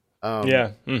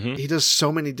 He does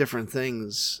so many different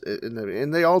things,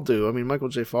 and they all do. I mean, Michael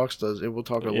J. Fox does, and we'll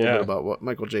talk a little bit about what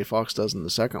Michael J. Fox does in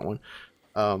the second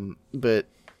one. But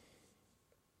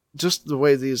just the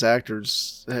way these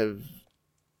actors have,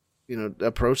 you know,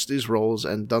 approached these roles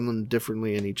and done them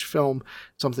differently in each film,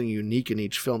 something unique in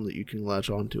each film that you can latch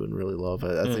onto and really love.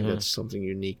 I think that's something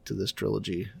unique to this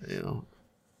trilogy, you know,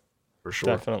 for sure.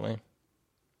 Definitely.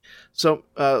 So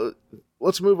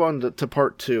let's move on to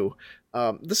part 2.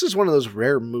 This is one of those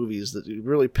rare movies that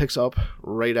really picks up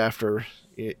right after,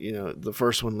 you know, the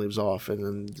first one leaves off, and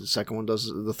then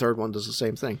the third one does the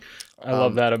same thing. I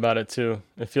love that about it too.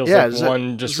 It feels like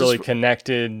one just really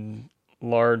connected,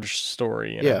 large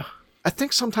story. You know? Yeah. I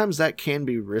think sometimes that can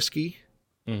be risky.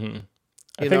 I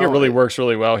think it really works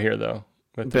really well here, though.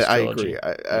 With this trilogy.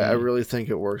 I agree. I really think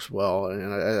it works well,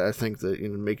 and I think that, you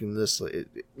know, making this, you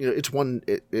know, it's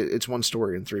one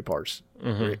story in 3 parts.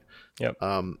 Right? Yep.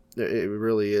 It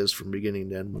really is from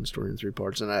beginning to end one story in 3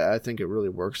 parts, and I think it really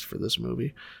works for this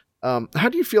movie. How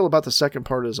do you feel about the second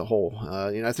part as a whole?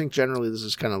 You know, I think generally this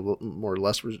is kind of more or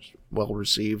less well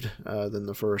received than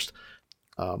the first.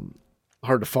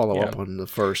 Hard to follow up on the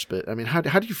first, but I mean, how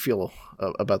do you feel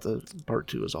about the part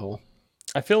 2 as a whole?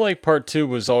 I feel like part 2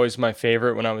 was always my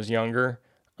favorite when I was younger.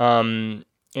 And,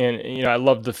 you know, I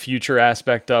loved the future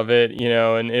aspect of it, you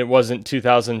know, and it wasn't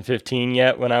 2015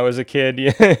 yet when I was a kid.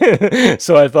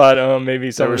 So I thought,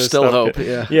 maybe some of this still stuff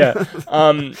hope. Yeah.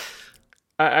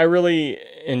 I really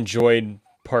enjoyed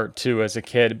part 2 as a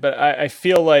kid, but I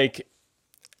feel like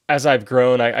as I've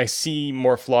grown, I see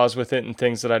more flaws with it and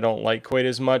things that I don't like quite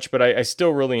as much, but I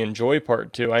still really enjoy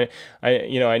part 2.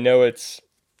 I know it's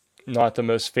not the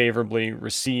most favorably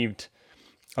received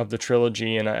of the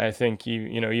trilogy, and I think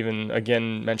you know, even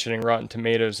again mentioning Rotten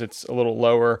Tomatoes, it's a little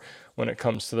lower when it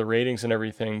comes to the ratings and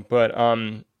everything, but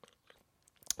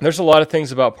there's a lot of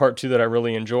things about part 2 that I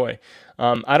really enjoy.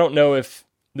 I don't know if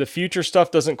the future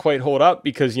stuff doesn't quite hold up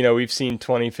because, you know, we've seen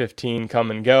 2015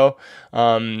 come and go,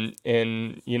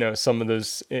 and, you know, some of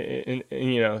those,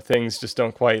 you know, things just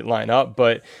don't quite line up,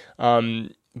 but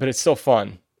it's still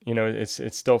fun. You know, it's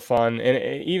still fun.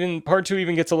 And even part 2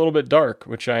 even gets a little bit dark,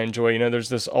 which I enjoy. You know, there's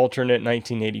this alternate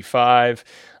 1985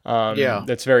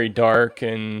 that's very dark,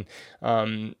 and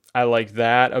I like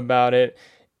that about it.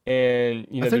 And,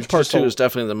 you know, I think part 2 is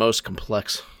definitely the most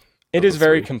complex. It is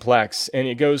very complex, and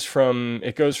it goes from,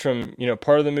 you know,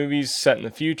 part of the movie's set in the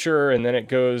future, and then it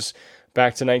goes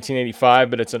back to 1985,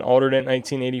 but it's an alternate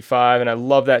 1985, and I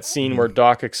love that scene where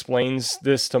Doc explains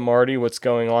this to Marty, what's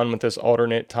going on with this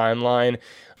alternate timeline,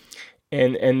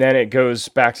 and then it goes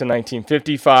back to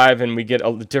 1955, and we get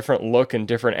a different look and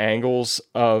different angles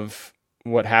of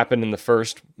what happened in the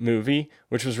first movie,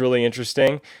 which was really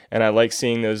interesting, and I like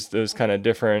seeing those kind of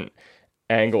different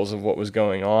angles of what was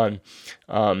going on,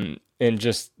 and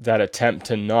just that attempt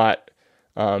to not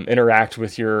interact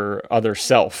with your other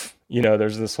self. You know,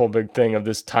 there's this whole big thing of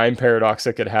this time paradox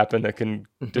that could happen that can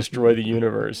destroy the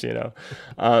universe, you know.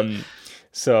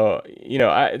 So, you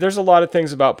know, there's a lot of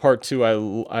things about part 2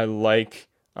 I like.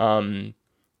 You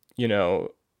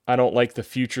know, I don't like the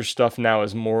future stuff now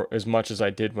as much as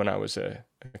I did when I was a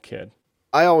kid.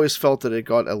 I always felt that it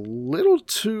got a little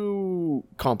too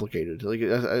complicated. Like,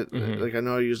 like I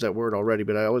know I used that word already,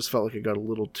 but I always felt like it got a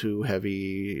little too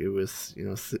heavy with, you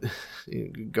know,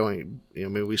 going, you know,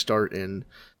 maybe we start in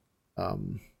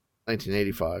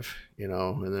 1985, you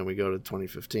know, and then we go to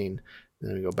 2015, and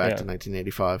then we go back to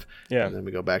 1985, and then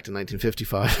we go back to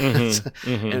 1955.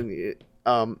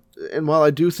 And while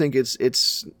I do think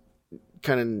it's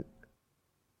kind of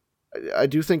I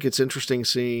do think it's interesting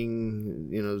seeing,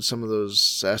 you know, some of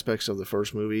those aspects of the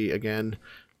first movie again.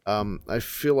 I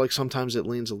feel like sometimes it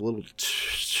leans a little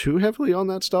too heavily on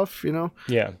that stuff, you know?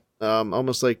 Yeah.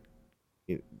 Almost like,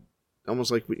 you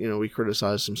know, we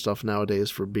criticize some stuff nowadays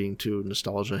for being too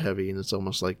nostalgia heavy, and it's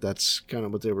almost like that's kind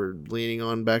of what they were leaning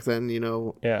on back then, you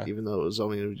know? Yeah. Even though it was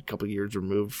only a couple of years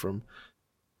removed from,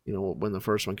 you know, when the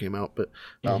first one came out. But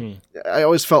I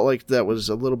always felt like that was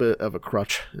a little bit of a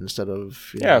crutch instead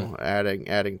of, you know,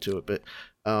 adding to it. But,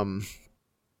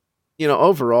 you know,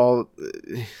 overall,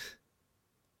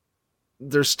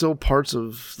 there's still parts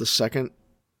of the second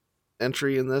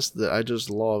entry in this that I just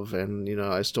love. And, you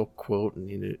know, I still quote, and,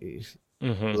 you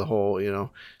know, the whole, you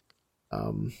know,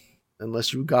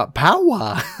 unless you got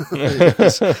power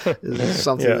is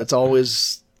something that's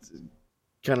always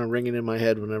kind of ringing in my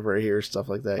head whenever I hear stuff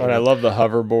like that. And I love the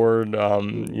hoverboard,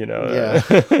 you know,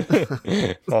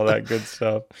 all that good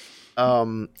stuff.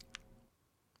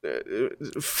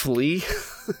 Flea.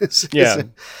 Yeah.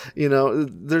 You know,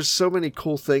 there's so many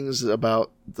cool things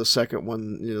about the second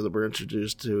one, you know, that we're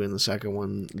introduced to in the second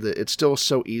one, that it's still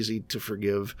so easy to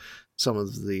forgive some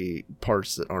of the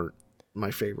parts that aren't my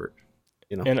favorite,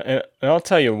 you know. And I'll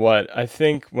tell you what, I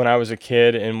think when I was a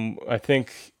kid, and I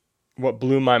think what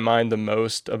blew my mind the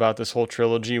most about this whole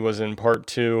trilogy was in part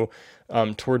 2,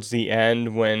 towards the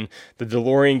end, when the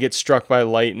DeLorean gets struck by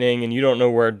lightning and you don't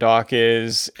know where Doc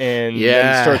is, and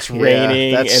then it starts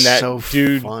raining, and that so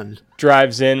dude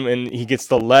drives in and he gets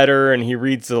the letter and he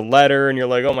reads the letter, and you're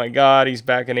like, oh my God, he's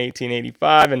back in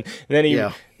 1885. And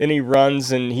then he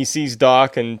runs and he sees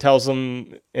Doc and tells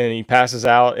him, and he passes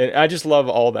out. And I just love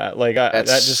all that. Like, that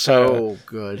just so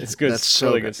good. It's good. That's it's so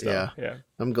really good. Good stuff. Yeah.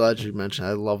 I'm glad you mentioned.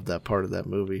 I love that part of that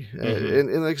movie,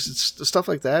 and like stuff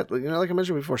like that. You know, like I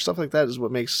mentioned before, stuff like that is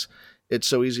what makes it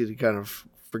so easy to kind of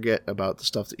forget about the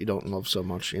stuff that you don't love so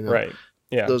much. You know, right?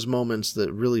 Yeah, those moments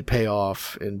that really pay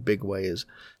off in big ways.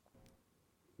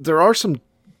 There are some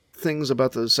things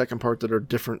about the second part that are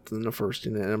different than the first,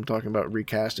 and I'm talking about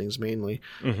recastings mainly.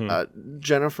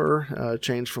 Jennifer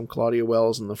changed from Claudia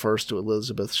Wells in the first to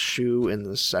Elizabeth Shue in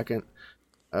the second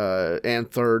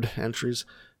and third entries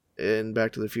in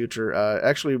Back to the Future.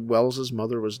 Actually, Wells's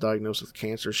mother was diagnosed with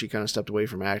cancer. She kind of stepped away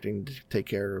from acting to take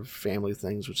care of family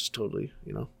things, which is totally,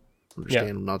 you know,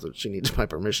 understandable. Yeah. Not that she needs my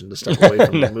permission to step away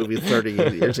from the movie 30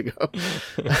 years ago.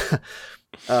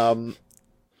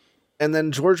 And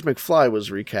then George McFly was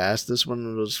recast. This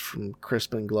one was from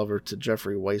Crispin Glover to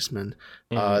Jeffrey Weissman.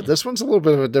 This one's a little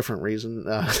bit of a different reason.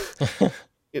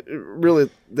 Really,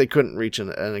 they couldn't reach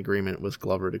an agreement with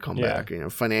Glover to come back. You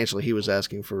know, financially, he was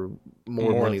asking for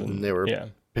more money than they were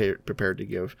prepared to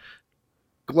give.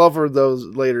 Glover, though,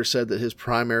 later said that his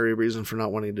primary reason for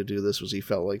not wanting to do this was he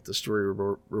felt like the story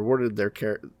rewarded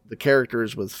the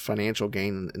characters with financial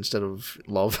gain instead of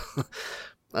love.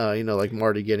 You know, like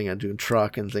Marty getting a dune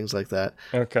truck and things like that.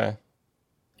 Okay.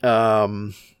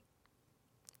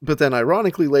 But then,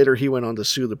 ironically, later he went on to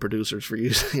sue the producers for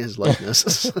using his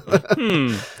likeness.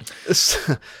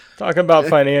 Talk about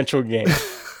financial gain.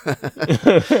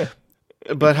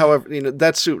 But however, you know,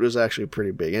 that suit was actually pretty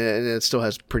big, and it still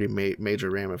has pretty major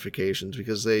ramifications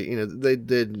because they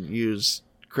did use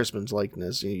Crispin's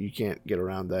likeness. You can't get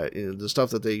around that. You know, the stuff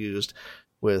that they used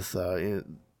with the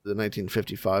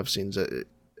 1955 scenes,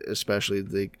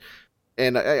 especially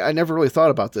and I never really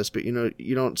thought about this, but you know,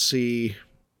 you don't see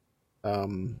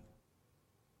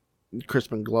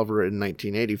Crispin Glover in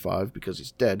 1985 because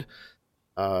he's dead,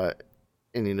 and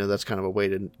you know, that's kind of a way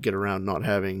to get around not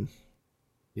having,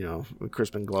 you know,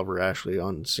 Crispin Glover actually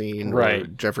on scene, right? Or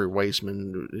Jeffrey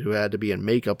Weissman, who had to be in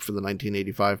makeup for the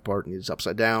 1985 part, and he's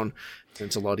upside down, and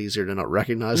it's a lot easier to not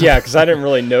recognize him. Yeah, because I didn't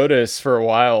really notice for a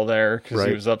while there because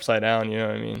he was upside down. You know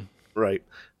what I mean? Right.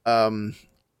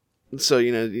 So,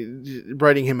 you know,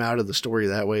 writing him out of the story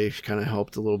that way kind of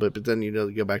helped a little bit. But then, you know,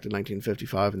 you go back to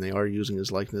 1955 and they are using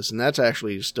his likeness. And that's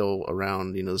actually still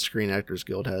around. You know, the Screen Actors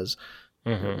Guild has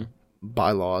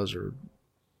bylaws or,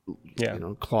 you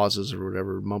know, clauses or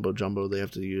whatever mumbo jumbo they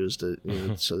have to use to, you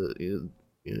know, so that, you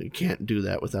can't do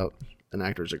that without an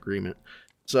actor's agreement.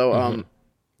 So,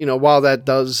 you know, while that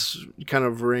does kind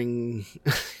of ring,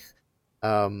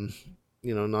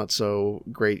 you know, not so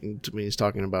great to me. He's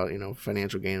talking about, you know,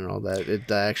 financial gain and all that. It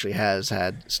actually has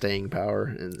had staying power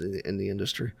in the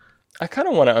industry. I kind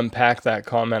of want to unpack that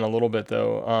comment a little bit,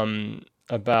 though,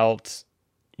 about,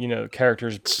 you know,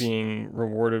 characters being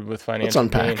rewarded with financial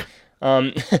gain.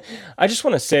 I just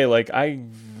want to say, like,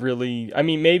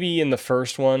 maybe in the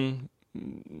first one,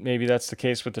 maybe that's the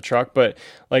case with the truck, but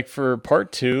like for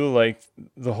part 2, like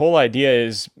the whole idea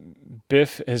is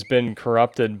Biff has been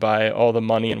corrupted by all the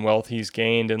money and wealth he's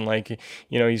gained, and like,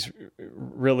 you know, he's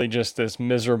really just this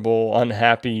miserable,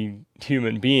 unhappy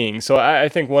human being. So I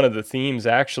think one of the themes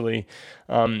actually,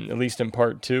 at least in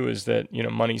part 2, is that, you know,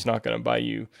 money's not going to buy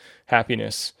you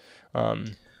happiness.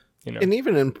 You know, and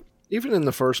even in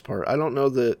the first part, I don't know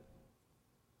that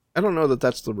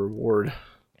that's the reward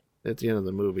at the end of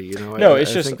the movie. You know, no, I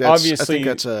just think obviously, I think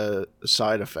that's a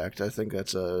side effect. I think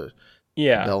that's a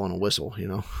bell and a whistle. You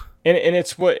know, and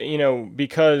it's what, you know,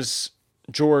 because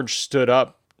George stood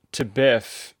up to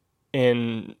Biff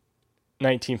in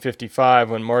 1955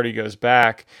 when Marty goes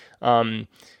back.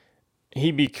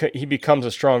 He becomes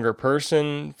a stronger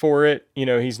person for it. You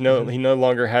know, he no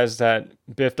longer has that,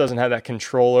 Biff doesn't have that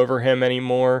control over him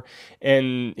anymore,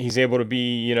 and he's able to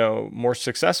be, you know, more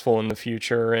successful in the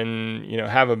future, and, you know,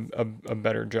 have a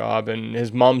better job, and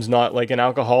his mom's not like an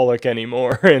alcoholic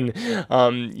anymore, and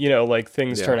you know, like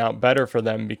things turn out better for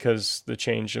them because the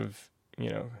change of, you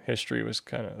know,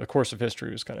 the course of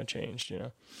history was kind of changed, you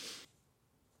know.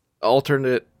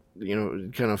 Alternate, you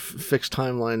know, kind of fixed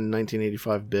timeline.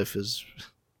 1985 Biff is.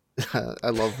 I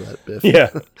love that Biff. Yeah,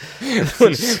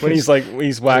 when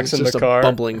he's waxing the car, a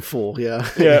bumbling fool. Yeah,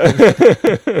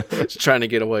 He's trying to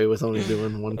get away with only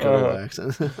doing one kind of wax.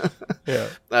 Yeah,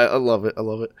 I love it.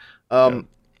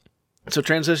 So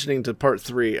transitioning to part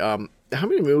 3, how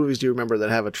many movies do you remember that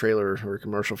have a trailer or a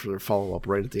commercial for their follow up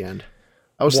right at the end?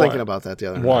 I was thinking about that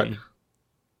the other night.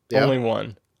 Only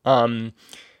one.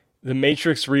 The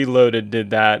Matrix Reloaded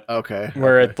did that. Okay.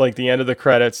 Where at like the end of the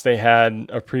credits, they had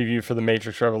a preview for the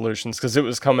Matrix Revolutions because it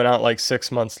was coming out like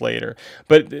 6 months later.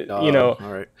 But you know,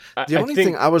 all right. The only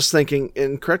thing I was thinking,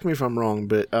 and correct me if I'm wrong,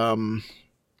 but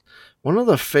one of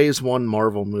the Phase 1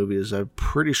 Marvel movies, I'm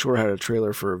pretty sure had a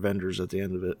trailer for Avengers at the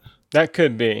end of it. That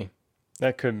could be.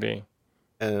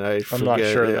 And I'm not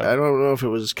sure. I don't know if it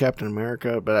was Captain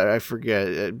America, but I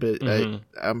forget. But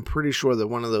I'm pretty sure that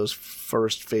one of those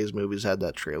first Phase movies had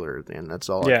that trailer at the end. That's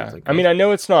all. I can think of. I mean, I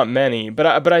know it's not many, but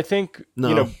I think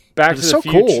you know, Back to the so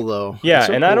Future. Cool though. Yeah,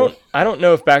 so and cool. I don't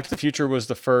know if Back to the Future was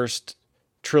the first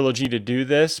trilogy to do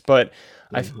this, but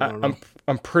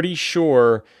I'm pretty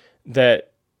sure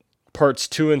that parts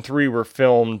 2 and 3 were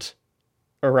filmed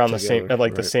around the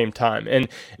same time, and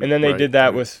then they did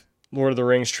that with Lord of the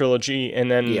Rings trilogy, and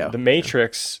then The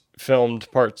Matrix filmed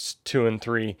parts 2 and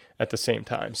 3 at the same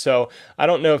time. So I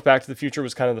don't know if Back to the Future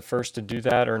was kind of the first to do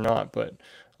that or not, but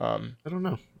I don't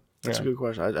know. That's a good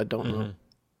question. I don't know.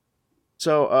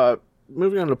 So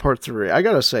moving on to part 3, I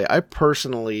gotta say, I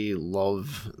personally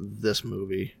love this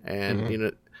movie, and you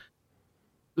know,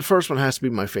 the first one has to be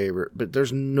my favorite, but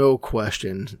there's no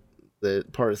question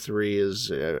that part 3 is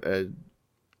a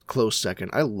close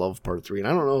second. I love part 3, and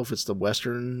I don't know if it's the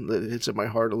Western that hits at my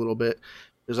heart a little bit,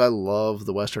 because I love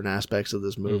the Western aspects of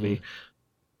this movie.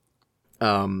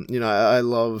 You know, I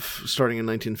love starting in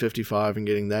 1955 and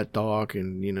getting that doc,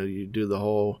 and you know, you do the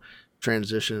whole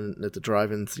transition at the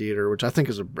drive-in theater, which I think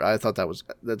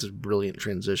that's a brilliant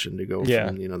transition to go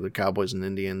from, you know, the Cowboys and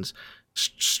Indians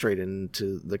straight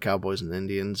into the Cowboys and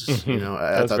Indians. You know,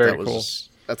 I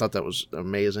thought that was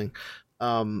amazing.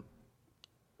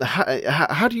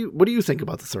 What do you think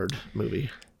about the third movie?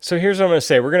 So here's what I'm going to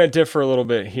say. We're going to differ a little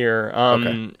bit here.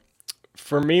 Okay.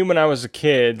 For me, when I was a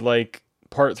kid, like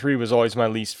part 3 was always my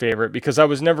least favorite because I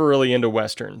was never really into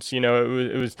Westerns. You know,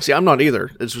 it was. See, I'm not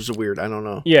either. This was weird. I don't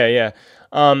know. Yeah.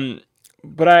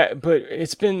 But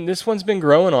this one's been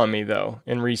growing on me though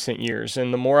in recent years.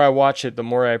 And the more I watch it, the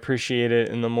more I appreciate it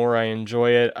and the more I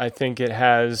enjoy it. I think it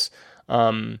has,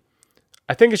 I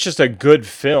think it's just a good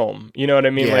film. You know what I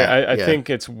mean? I think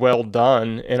it's well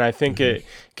done, and I think it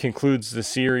concludes the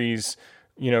series,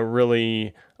 you know,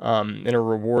 really in a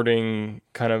rewarding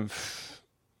kind of,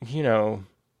 you know,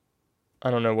 I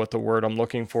don't know what the word I'm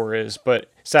looking for is, but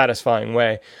satisfying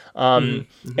way. And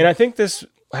I think this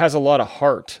has a lot of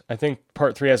heart. I think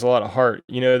part 3 has a lot of heart.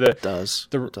 You know, it does.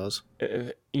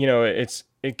 You know, it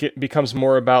becomes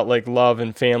more about like love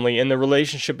and family, and the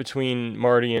relationship between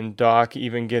Marty and Doc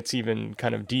gets even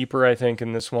kind of deeper, I think,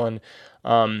 in this one.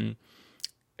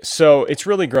 So it's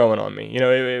really growing on me. You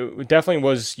know, it definitely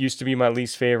used to be my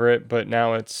least favorite, but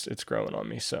now it's growing on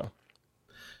me. So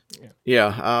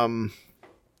yeah.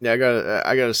 I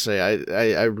gotta say,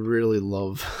 I really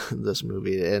love this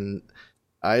movie, and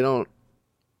I don't.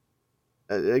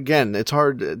 Again, it's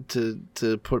hard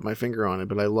to put my finger on it,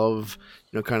 but I love,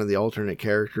 you know, kind of the alternate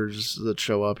characters that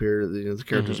show up here. You know, the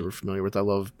characters that we're familiar with. I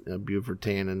love Buford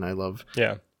Tannen. I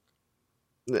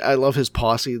love his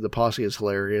posse. The posse is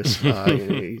hilarious.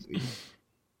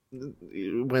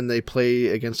 when they play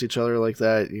against each other like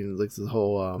that, like the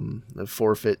whole the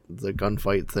forfeit, the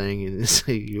gunfight thing, and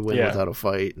you win without a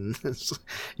fight, and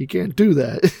you can't do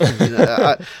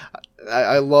that.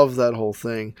 I love that whole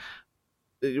thing.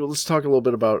 Let's talk a little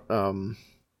bit about the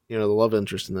love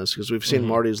interest in this, because we've seen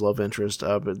Marty's love interest,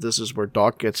 but this is where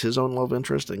Doc gets his own love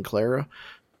interest in Clara.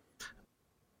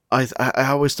 I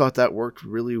always thought that worked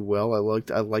really well. I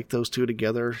liked those two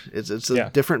together. It's a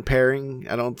different pairing.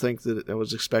 I don't think that I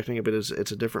was expecting it, but it's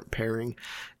a different pairing,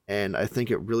 and I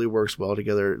think it really works well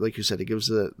together. Like you said, it gives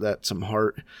that some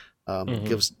heart. It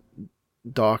gives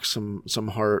Doc some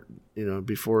heart.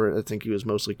 Before I think he was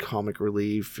mostly comic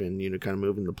relief and kind of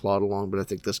moving the plot along, but I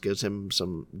think this gives him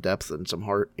some depth and some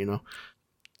heart.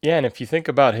 Yeah, and if you think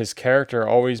about his character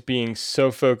always being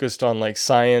so focused on like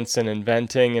science and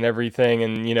inventing and everything,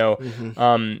 and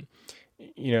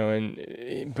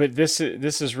but this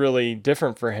is really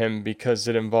different for him because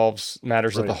it involves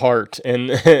matters of the heart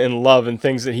and and love and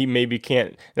things that he maybe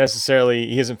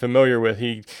he isn't familiar with.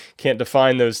 He can't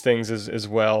define those things as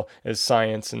well as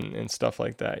science and stuff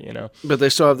like that, But they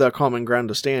still have that common ground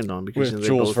to stand on, because they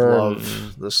Jules both Verne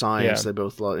love the science. They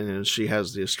both love, she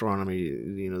has the astronomy.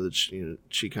 That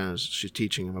she's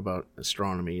teaching him about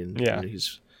astronomy, and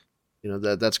he's.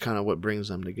 That's kind of what brings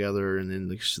them together, and then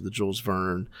the Jules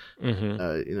Verne,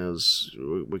 is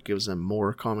what gives them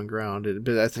more common ground.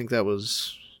 But I think that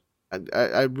was,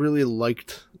 I really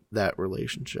liked that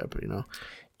relationship. And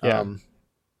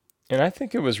I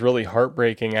think it was really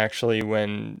heartbreaking actually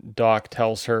when Doc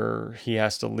tells her he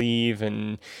has to leave,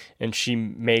 and she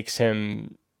makes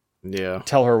him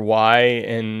tell her why,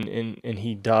 and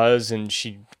he does, and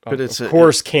she of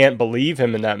course can't believe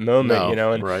him in that moment.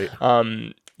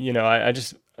 I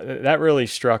just, that really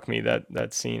struck me,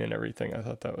 that scene and everything. I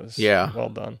thought that was well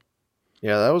done.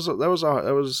 Yeah, that was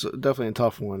definitely a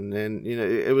tough one, and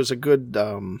it was a good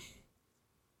kind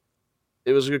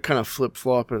of flip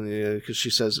flop, and because she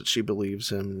says that she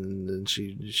believes him, and then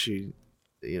she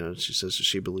says that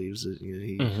she believes that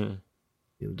he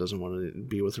doesn't want to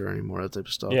be with her anymore, that type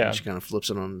of stuff. And she kind of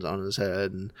flips it on his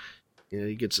head, and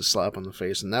he gets a slap on the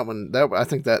face, and that I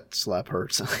think that slap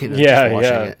hurts.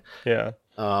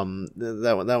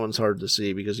 That one's hard to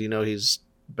see, because he's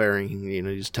bearing,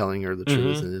 he's telling her the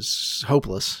truth, and it's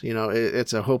hopeless.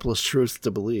 It's a hopeless truth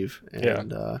to believe,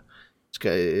 and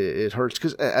it hurts,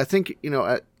 because I think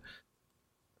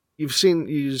you've seen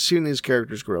these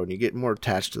characters grow, and you get more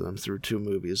attached to them through 2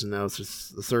 movies, and now through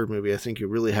the 3rd movie, I think you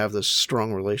really have this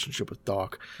strong relationship with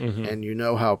Doc, and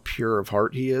how pure of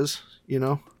heart he is.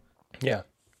 Yeah.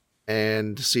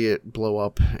 And to see it blow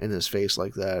up in his face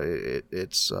like that,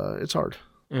 it's hard.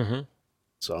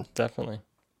 So definitely.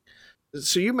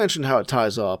 So you mentioned how it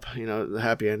ties up, the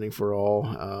happy ending for all,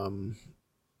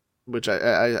 which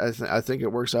I think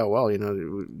it works out well.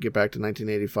 Get back to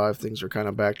 1985, things are kind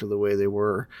of back to the way they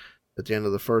were at the end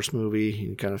of the first movie.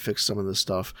 You kind of fix some of this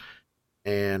stuff,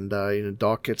 and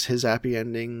Doc gets his happy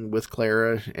ending with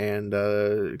Clara and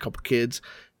a couple kids,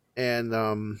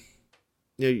 and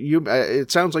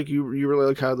it sounds like you really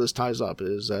like how this ties up.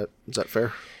 Is that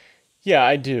fair? Yeah,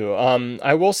 I do.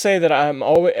 I will say that I'm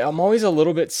always a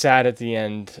little bit sad at the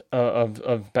end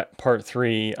of part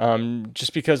 3.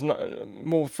 Just because,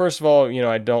 well, first of all,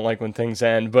 I don't like when things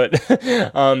end, but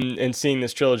and seeing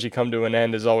this trilogy come to an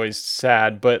end is always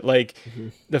sad. But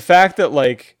the fact that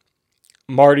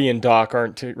Marty and Doc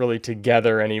aren't really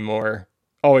together anymore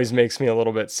always makes me a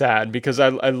little bit sad, because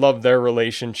I love their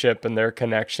relationship and their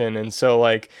connection, and so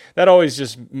that always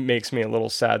just makes me a little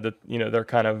sad that they're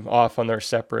kind of off on their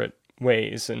separate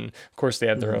ways, and of course they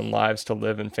have their own lives to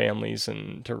live and families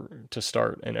and to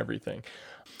start and everything.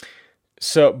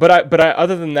 So, but I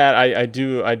other than that, I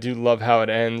do love how it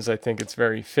ends. I think it's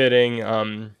very fitting.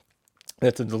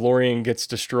 That the DeLorean gets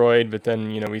destroyed, but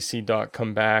then we see Doc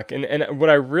come back, and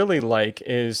what I really like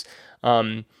is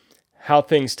how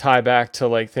things tie back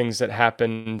to things that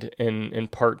happened in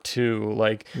part 2.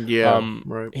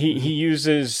 Right. He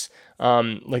uses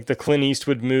the Clint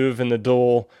Eastwood move and the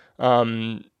duel.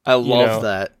 I love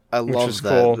that. I love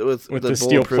that. Cool. With the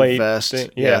steel plate vest.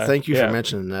 Yeah, thank you for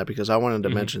mentioning that, because I wanted to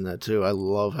mention that too. I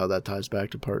love how that ties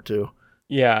back to part 2.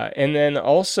 Yeah, and then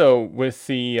also with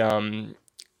the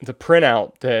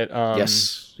printout that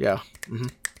yes, yeah.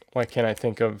 Why can't I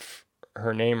think of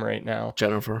her name right now?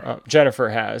 Jennifer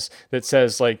has, that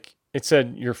says it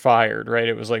said you're fired, right?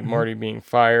 It was Marty being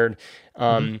fired,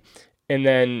 and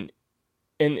then.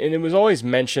 And it was always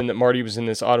mentioned that Marty was in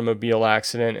this automobile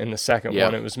accident. In the second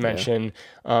one, it was mentioned,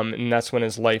 and that's when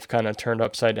his life kind of turned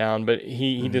upside down. But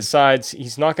he decides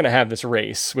he's not going to have this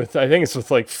race I think it's with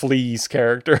Flea's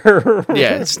character.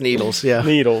 Yeah, it's Needles. Yeah,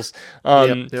 Needles.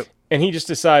 and he just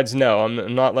decides, no,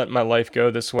 I'm not letting my life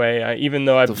go this way. Even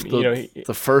though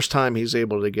the first time he's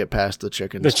able to get past the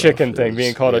chicken thing,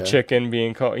 being called a chicken,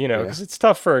 being called, because it's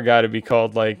tough for a guy to be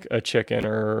called like a chicken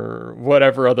or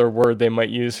whatever other word they might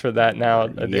use for that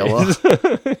nowadays.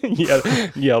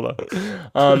 Yellow.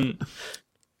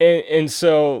 And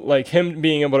so like him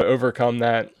being able to overcome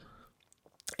that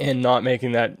and not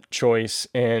making that choice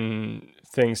and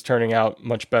things turning out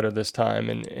much better this time,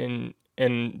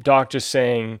 and Doc just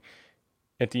saying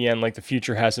at the end, like, the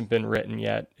future hasn't been written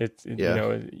yet.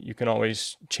 You can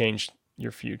always change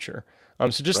your future.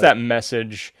 So just that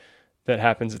message that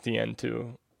happens at the end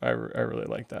too, I really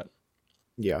like that.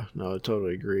 Yeah, no, I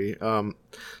totally agree.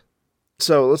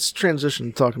 So let's transition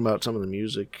to talking about some of the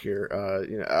music here.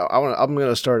 I'm going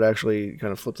to start actually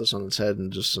kind of flip this on its head,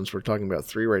 and just since we're talking about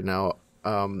 3 right now,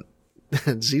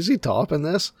 ZZ Top in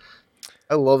this.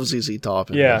 I love ZZ Top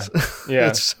in this. Yeah.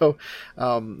 It's so,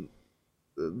 I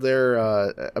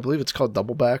believe it's called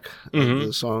Double Back,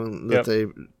 the song that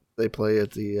they play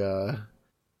at the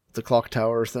clock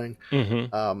tower thing.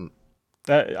 Mm-hmm.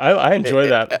 That I enjoy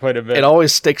that quite a bit. It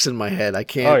always sticks in my head. I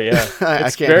can't. Oh yeah,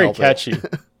 it's very catchy.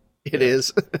 It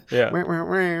is. Yeah.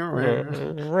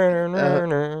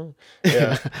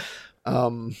 Yeah.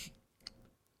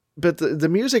 But the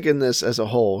music in this as a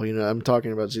whole, I'm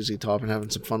talking about ZZ Top and having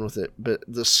some fun with it, but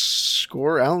the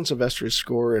score, Alan Silvestri's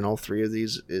score in all 3 of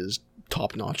these is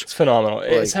top notch. It's phenomenal.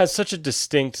 It has such a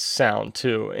distinct sound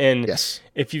too. And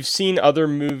if you've seen other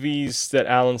movies that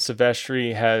Alan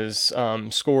Silvestri has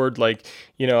scored, like,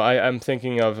 I'm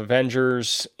thinking of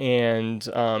Avengers and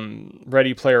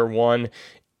Ready Player One.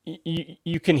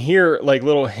 You can hear like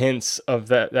little hints of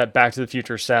that Back to the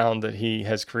Future sound that he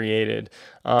has created.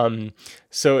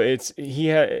 So it's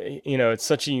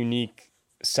such a unique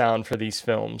sound for these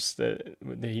films that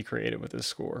he created with his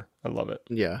score. I love it.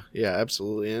 Yeah,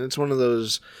 absolutely. And it's one of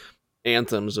those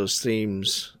anthems, those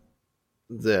themes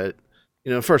that,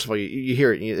 first of all, you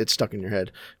hear it, it's stuck in your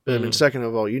head. But I mean, second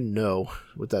of all,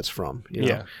 what that's from.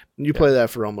 You play that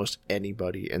for almost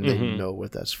anybody, and they know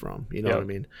what that's from. You know what I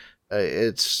mean?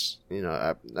 It's,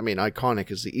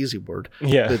 iconic is the easy word.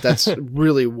 Yeah. But that's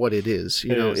really what it is.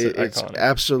 It's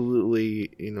absolutely,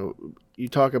 you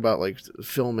talk about like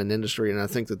film and industry, and I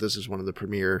think that this is one of the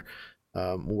premier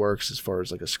works as far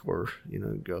as like a score,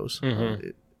 goes.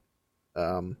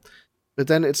 But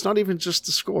then it's not even just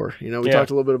the score. We talked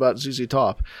a little bit about ZZ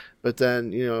Top, but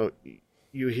then,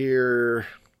 you hear,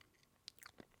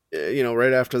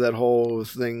 right after that whole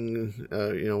thing,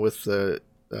 with the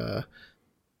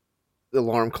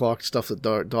alarm clock stuff that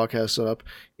Doc has set up,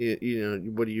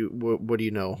 what do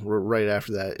you know? Right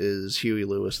after that is Huey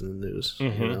Lewis in the News.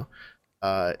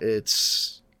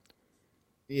 It's,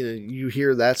 you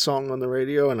hear that song on the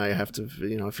radio, and I have to,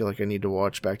 I feel like I need to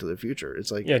watch Back to the Future.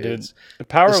 It's like, dude, The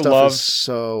Power of Love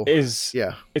is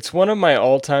it's one of my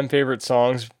all-time favorite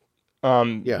songs.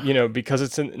 Because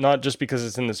it's not just because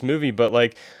it's in this movie, but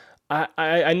like,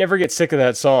 I never get sick of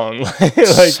that song.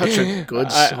 Like, such a good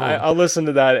song. I'll listen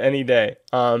to that any day.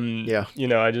 I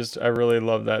really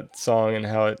love that song and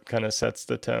how it kind of sets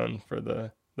the tone for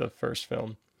the first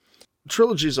film.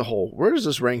 Trilogy as a whole, where does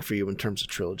this rank for you in terms of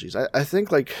trilogies? I think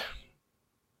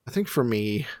for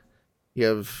me, you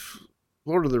have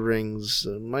Lord of the Rings,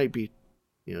 might be,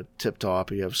 tip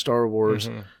top. You have Star Wars.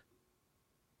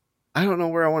 I don't know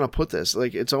where I want to put this.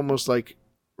 Like, it's almost like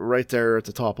right there at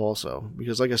the top also,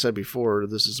 because like I said before,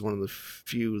 this is one of the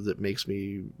few that makes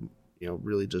me,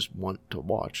 really just want to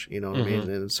watch, what I mean?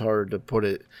 And it's hard to put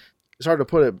it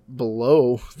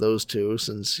below those 2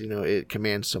 since, it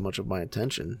commands so much of my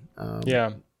attention.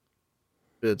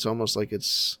 It's almost like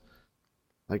it's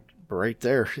like right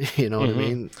there, what I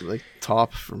mean? Like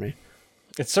top for me.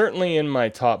 It's certainly in my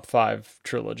top 5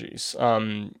 trilogies.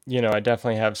 I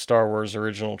definitely have Star Wars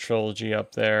original trilogy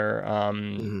up there.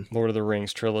 Lord of the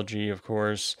Rings trilogy, of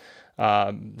course.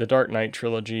 The Dark Knight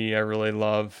trilogy, I really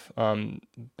love.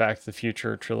 Back to the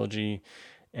Future trilogy,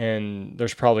 and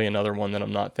there's probably another one that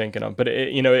I'm not thinking of. But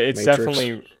it's Matrix.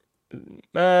 Definitely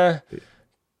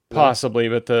possibly.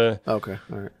 But okay,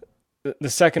 all right. The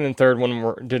second and third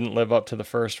one didn't live up to the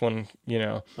first one.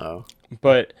 Oh,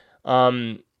 but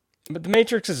the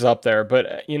Matrix is up there,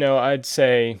 but I'd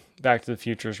say Back to the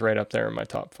Future is right up there in my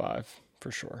top 5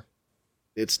 for sure.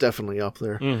 It's definitely up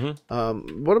there.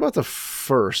 What about the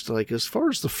first? Like, as far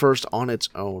as the first on its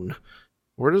own,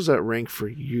 where does that rank for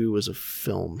you as a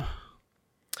film?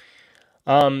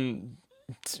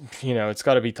 It's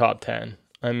got to be top 10.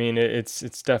 I mean,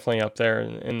 it's definitely up there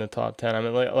in the top 10. I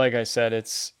mean, like I said,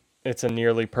 it's a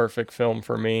nearly perfect film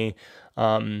for me.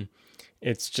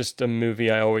 It's just a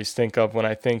movie I always think of when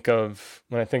I think of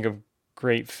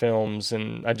great films,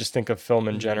 and I just think of film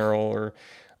in general, or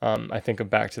I think of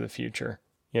Back to the Future.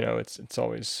 It's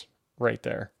always right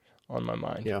there on my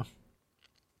mind. Yeah.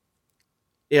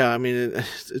 Yeah, I mean,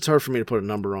 it's hard for me to put a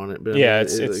number on it, but Yeah, I mean,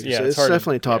 it's it's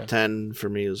definitely top 10 for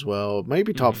me as well.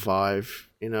 Maybe top 5.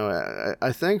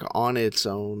 I think on its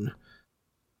own,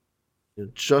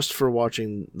 just for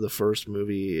watching the first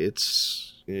movie,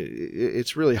 it's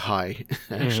really high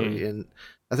actually, and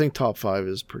I think top 5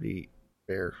 is pretty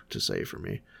fair to say for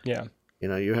me. Yeah,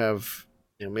 you have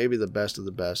maybe the best of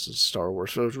the best is Star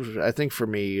Wars. So I think for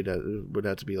me it would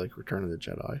have to be like Return of the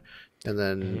Jedi, and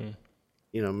then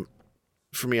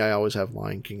for me, I always have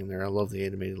Lion King in there. I love the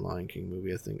animated Lion King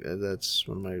movie. I think that's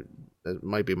that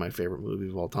might be my favorite movie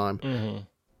of all time.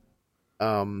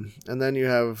 And then you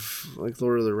have like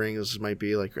Lord of the Rings might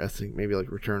be like, I think maybe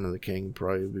like Return of the King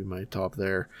probably would be my top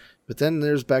there. But then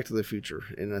there's Back to the Future,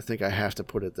 and I think I have to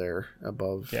put it there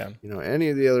above any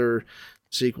of the other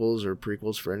sequels or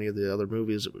prequels for any of the other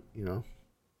movies,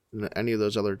 any of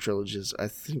those other trilogies. I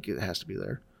think it has to be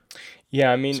there.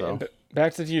 Yeah, I mean,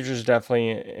 Back to the Future is definitely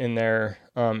in there,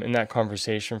 in that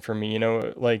conversation for me.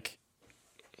 Like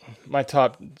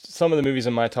some of the movies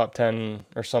in my top 10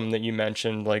 are some that you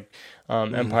mentioned, like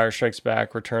Empire Strikes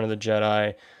Back, Return of the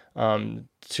Jedi,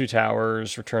 Two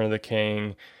Towers, Return of the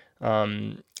King.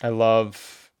 I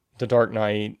love The Dark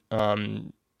Knight.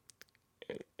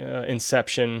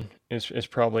 Inception is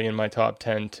probably in my top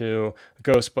 10 too.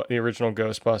 The original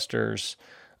Ghostbusters.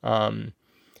 And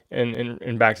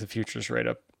Back to the Future is right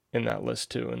up in that list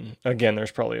too. And again,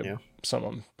 there's probably some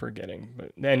I'm forgetting,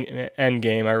 but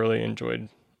Endgame I really enjoyed.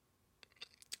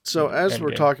 So as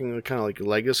we're talking kind of like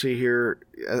legacy here,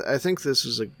 I think this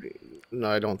is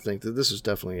I don't think that this is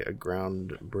definitely a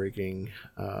groundbreaking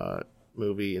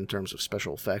movie in terms of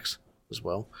special effects as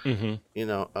well. Even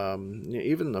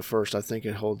the first, I think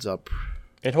it holds up.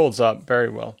 It holds up very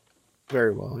well.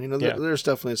 Very well. There's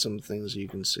definitely some things you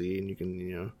can see, and you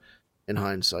can, in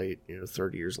hindsight,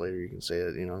 30 years later, you can say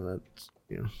that, that,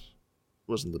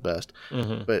 wasn't the best.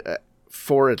 But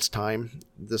for its time,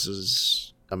 this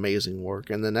is amazing work.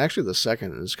 And then actually the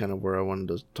second is kind of where I wanted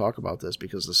to talk about this,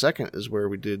 because the second is where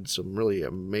we did some really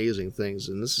amazing things.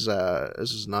 And this is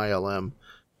an ILM,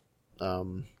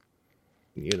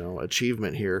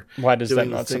 achievement here. Why does that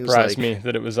not surprise me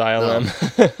that it was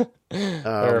ILM?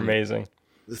 They're amazing.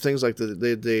 The things like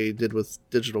they did with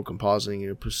digital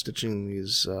compositing, stitching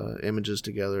these images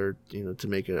together, to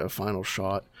make it a final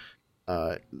shot.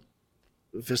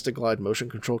 VistaGlide motion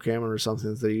control camera or something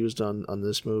that they used on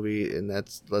this movie, and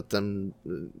that's let them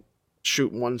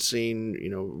shoot one scene,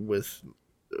 with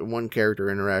one character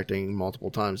interacting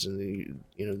multiple times. And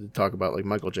to talk about like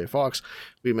Michael J. Fox,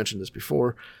 we mentioned this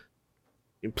before,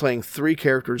 playing 3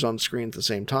 characters on screen at the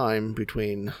same time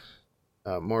between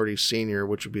Marty Sr.,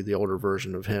 which would be the older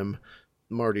version of him,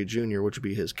 Marty Jr., which would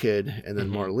be his kid, and then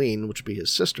Marlene, which would be his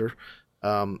sister,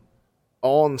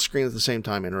 all on the screen at the same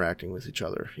time interacting with each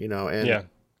other, and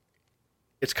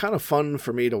it's kind of fun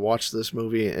for me to watch this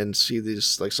movie and see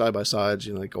these like side-by-sides,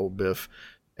 like old Biff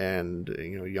and,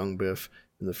 young Biff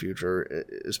in the future,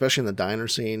 especially in the diner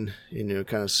scene,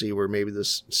 kind of see where maybe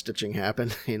this stitching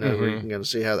happened, where you can kind of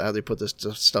see how they put this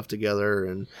stuff together,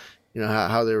 and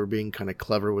how they were being kind of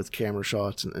clever with camera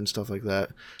shots and stuff like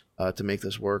that to make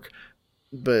this work.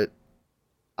 But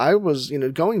I was,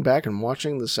 going back and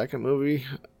watching the second movie,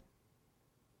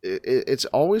 it's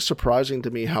always surprising to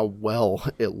me how well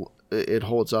it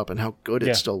holds up and how good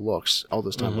it still looks all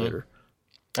this time later.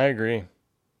 I agree.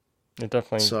 It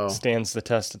definitely stands the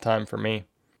test of time for me.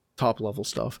 Top level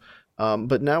stuff.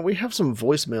 But now we have some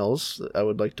voicemails that I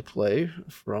would like to play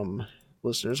from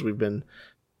listeners. We've been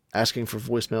asking for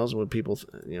voicemails and what people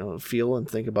feel and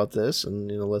think about this, and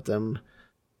let them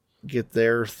get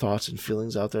their thoughts and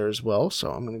feelings out there as well.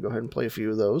 So I'm going to go ahead and play a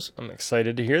few of those. I'm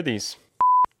excited to hear these.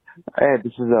 Hey,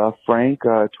 this is Frank,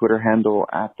 Twitter handle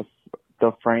at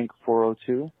the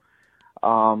Frank402.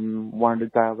 Wanted to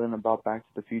dial in about Back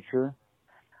to the Future.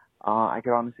 I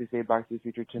could honestly say Back to the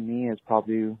Future to me is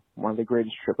probably one of the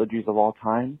greatest trilogies of all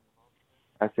time.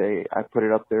 I put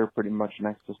it up there pretty much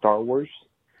next to Star Wars.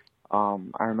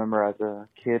 I remember as a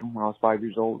kid when I was 5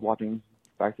 years old watching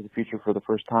Back to the Future for the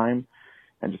first time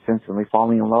and just instantly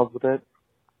falling in love with it,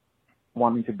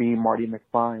 wanting to be Marty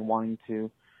McFly, wanting to,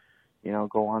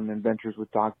 go on adventures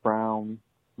with Doc Brown,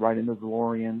 ride in the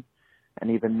DeLorean.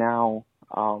 And even now,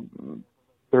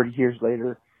 30 years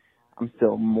later, I'm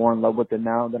still more in love with it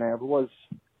now than I ever was.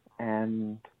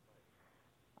 And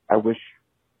I wish,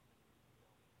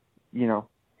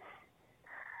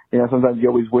 sometimes you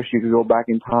always wish you could go back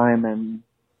in time and,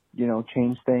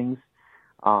 change things.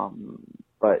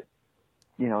 But,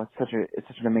 it's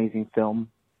such an amazing film.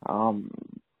 I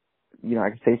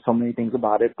can say so many things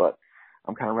about it, but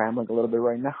I'm kind of rambling a little bit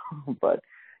right now. But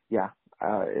yeah,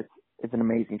 it's an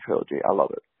amazing trilogy. I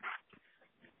love it.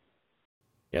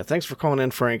 Yeah, thanks for calling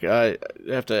in, Frank. I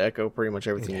have to echo pretty much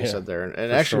everything you said there.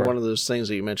 And actually, one of those things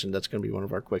that you mentioned, that's going to be one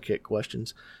of our quick hit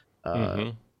questions,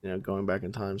 going back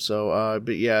in time. So,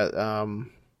 but yeah,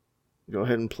 go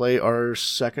ahead and play our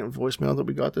second voicemail that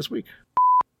we got this week.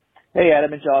 Hey,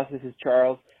 Adam and Josh, this is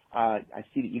Charles. I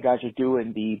see that you guys are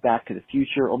doing the Back to the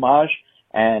Future homage,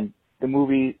 and the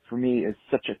movie for me is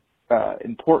such a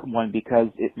important one because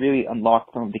it really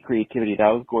unlocked some of the creativity that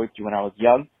I was going through when I was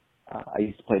young. I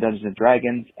used to play Dungeons and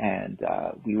Dragons, and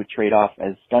we would trade off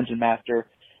as Dungeon Master,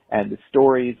 and the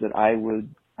stories that I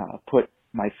would put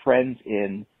my friends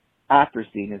in after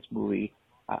seeing this movie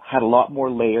had a lot more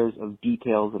layers of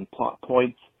details and plot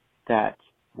points that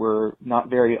were not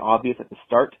very obvious at the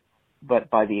start, but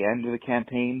by the end of the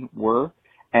campaign were.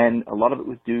 And a lot of it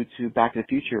was due to Back to the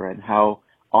Future and how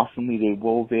awesomely they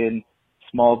wove in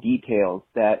small details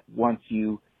that once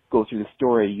you go through the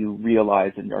story, you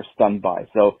realize and are stunned by.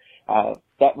 So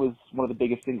that was one of the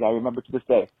biggest things I remember to this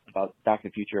day about Back to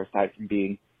the Future, aside from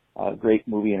being a great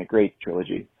movie and a great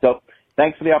trilogy. So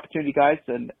thanks for the opportunity, guys,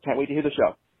 and can't wait to hear the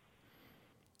show.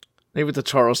 Leave it to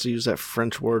Charles to use that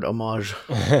French word homage.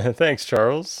 Thanks,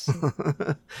 Charles.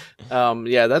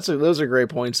 Yeah, those are great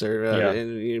points there.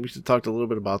 And we talked a little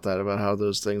bit about that, about how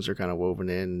those things are kind of woven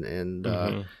in.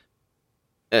 And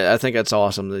I think that's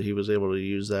awesome that he was able to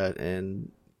use that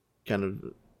and kind of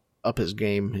up his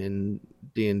game in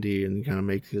D&D and kind of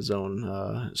make his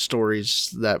own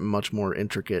stories that much more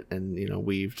intricate and,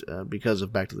 weaved because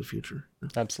of Back to the Future.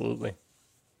 Absolutely.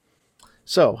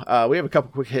 So, we have a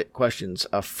couple quick hit questions.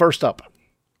 First up,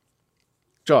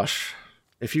 Josh,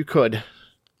 if you could,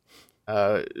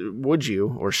 would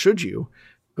you or should you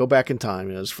go back in time,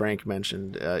 as Frank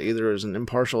mentioned, either as an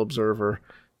impartial observer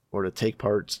or to take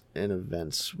part in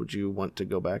events? Would you want to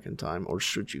go back in time, or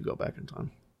should you go back in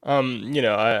time?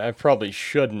 I probably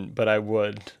shouldn't, but I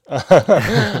would.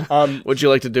 Would you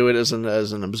like to do it as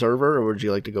an observer, or would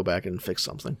you like to go back and fix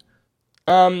something?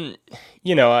 I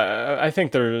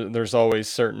think there's always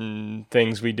certain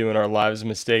things we do in our lives,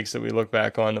 mistakes that we look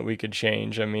back on that we could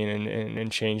change. I mean,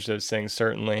 and change those things,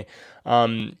 certainly.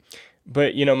 But,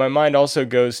 my mind also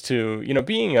goes to,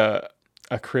 being a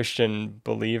Christian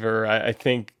believer. I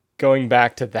think going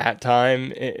back to that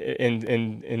time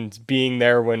and being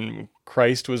there when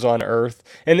Christ was on earth,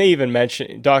 and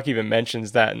Doc even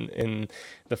mentions that in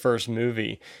the first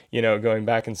movie, going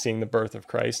back and seeing the birth of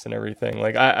Christ and everything.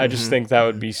 Like, I just think that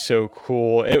would be so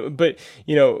cool. But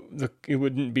it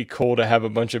wouldn't be cool to have a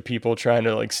bunch of people trying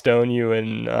to like stone you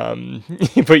and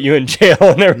put you in jail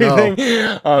and everything.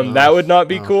 No. That would not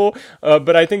be cool.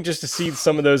 But I think just to see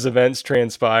some of those events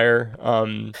transpire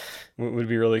would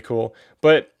be really cool.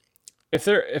 But if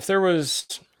there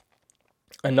was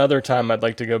another time I'd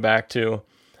like to go back to,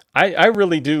 I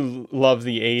really do love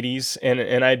the 80s,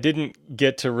 and I didn't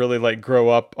get to really like grow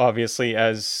up, obviously,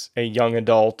 as a young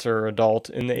adult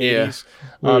in the 80s.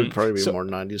 We would probably be more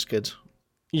 90s kids.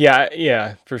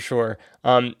 Yeah, for sure.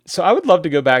 So I would love to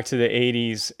go back to the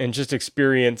 80s and just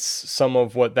experience some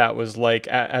of what that was like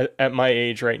at my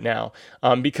age right now.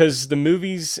 Because the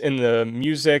movies and the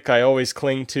music I always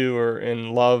cling to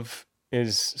and love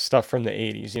is stuff from the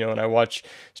 80s. When I watch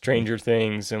Stranger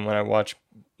Things and when I watch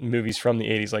movies from the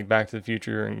 80s like Back to the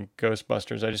Future and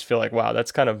Ghostbusters, I just feel like, wow,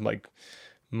 that's kind of like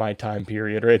my time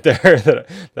period right there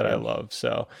that I love.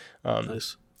 So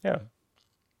nice. Yeah,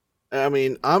 I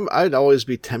mean, I'd always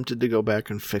be tempted to go back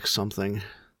and fix something,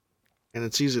 and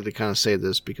it's easy to kind of say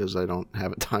this because I don't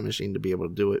have a time machine to be able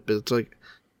to do it, but it's like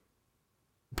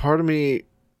part of me,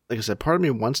 like I said, part of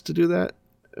me wants to do that,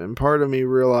 and part of me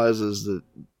realizes that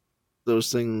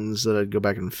those things that I'd go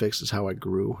back and fix is how I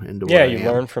grew into what I am. Yeah, you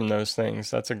learn from those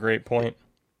things. That's a great point.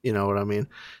 You know what I mean?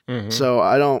 Mm-hmm. So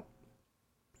I don't,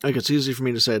 like, it's easy for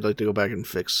me to say I'd like to go back and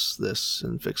fix this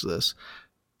and fix this,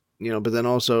 but then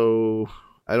also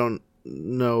I don't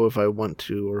know if I want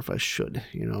to or if I should,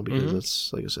 because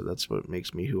that's, like I said, that's what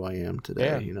makes me who I am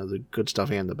today, the good stuff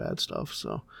and the bad stuff.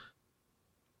 So,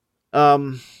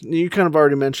 you kind of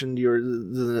already mentioned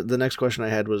the next question I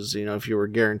had was, if you were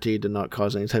guaranteed to not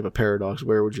cause any type of paradox,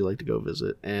 where would you like to go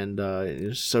visit?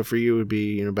 And so for you, it would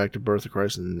be, back to birth of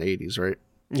Christ in the 80s, right?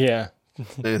 Yeah.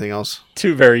 Anything else?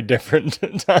 Two very different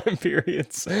time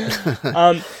periods.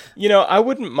 I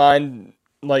wouldn't mind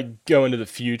like going to the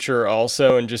future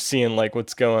also and just seeing like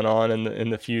what's going on in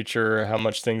the future, how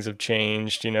much things have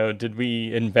changed. Did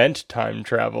we invent time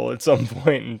travel at some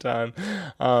point in time?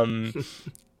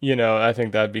 I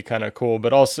think that'd be kind of cool.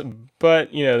 But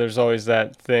there's always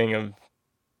that thing of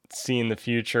seeing the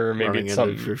future. Maybe Running it's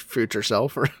into something. your future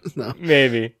self, or no?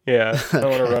 Maybe, yeah. I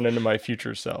don't want to run into my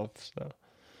future self. So.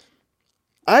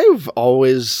 I've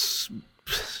always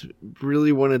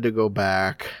really wanted to go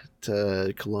back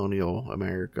to colonial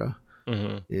America.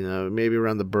 Mm-hmm. Maybe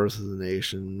around the birth of the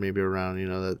nation, maybe around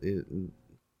that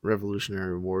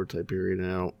Revolutionary War type period.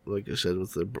 And like you said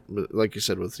with the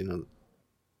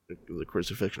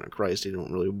crucifixion of Christ, you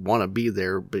don't really want to be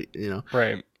there, but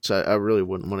right. So I really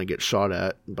wouldn't want to get shot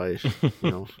at by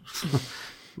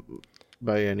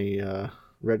by any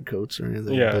redcoats or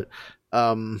anything. Yeah.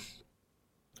 But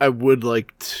I would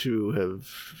like to have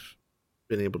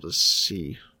been able to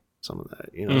see some of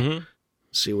that, Mm-hmm.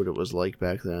 see what it was like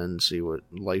back then, see what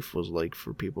life was like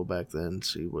for people back then,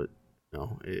 see what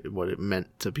what it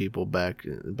meant to people back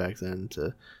then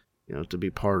to to be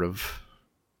part of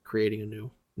creating a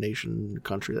new nation,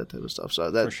 country, that type of stuff.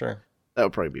 So For sure. That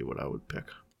would probably be what I would pick.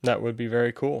 That would be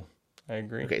very cool. I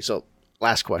agree. Okay, so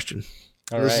last question.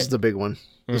 All this right. is the big one.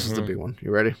 This is the Mhm. big one.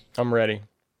 You ready? I'm ready.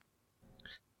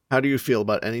 How do you feel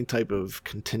about any type of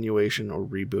continuation or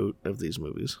reboot of these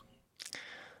movies?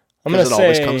 I'm gonna It say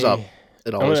always comes up.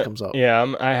 It I'm always gonna- comes up.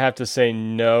 Yeah, I have to say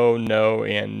no,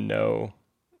 and no.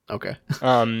 Okay.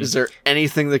 Um, Is there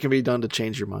anything that can be done to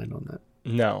change your mind on that?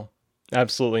 no,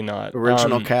 absolutely not.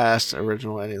 Original cast,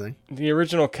 original anything? The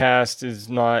original cast is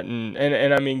not, and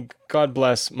I mean, God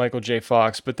bless Michael J.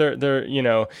 Fox, but they're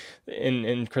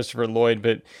and Christopher Lloyd,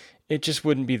 but it just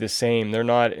wouldn't be the same. They're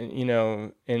not,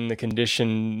 in the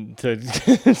condition to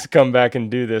to come back and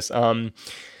do this.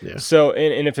 Yeah. So,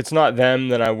 and if it's not them,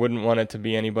 then I wouldn't want it to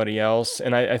be anybody else.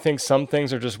 And I think some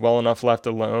things are just well enough left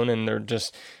alone, and they're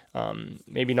just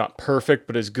maybe not perfect,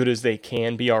 but as good as they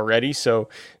can be already. So,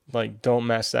 like, don't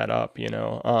mess that up,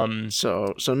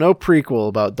 So no prequel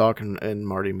about Doc and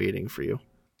Marty meeting for you.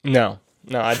 No,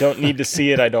 I don't need to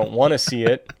see it. I don't want to see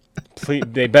it. Please,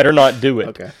 they better not do it.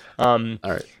 Okay. All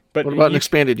right. But What about an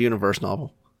expanded universe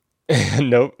novel?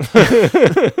 Nope.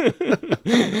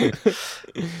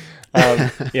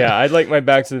 Yeah, I'd like my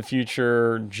Back to the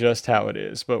Future just how it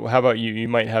is. But how about you? You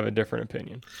might have a different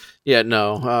opinion. Yeah,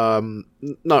 no,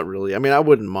 not really. I mean, I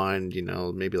wouldn't mind,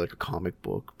 maybe like a comic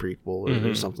book prequel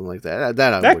or something like that.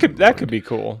 That could be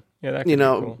cool. Yeah, that could be be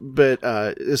cool. But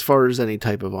as far as any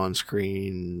type of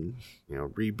on-screen,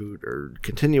 reboot or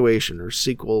continuation or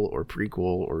sequel or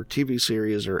prequel or TV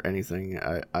series or anything,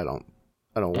 I don't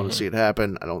want to see it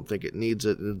happen. I don't think it needs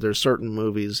it. There's certain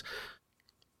movies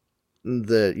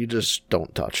that you just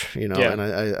don't touch, Yeah. and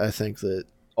I think that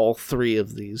all three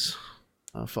of these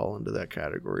fall into that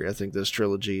category. I think this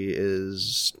trilogy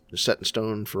is set in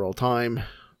stone for all time,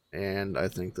 and I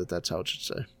think that that's how it should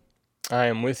stay. I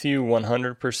am with you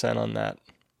 100% on that.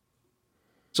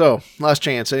 So, last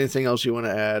chance. Anything else you want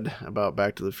to add about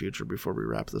Back to the Future before we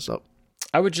wrap this up?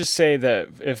 I would just say that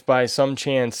if by some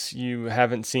chance you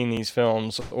haven't seen these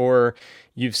films, or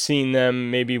you've seen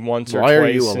them maybe once or twice. Why are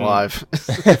you alive?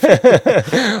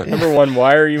 Number one,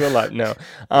 why are you alive? No.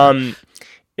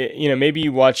 Maybe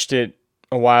you watched it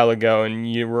a while ago and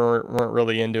you weren't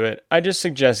really into it. I just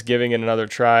suggest giving it another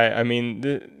try. I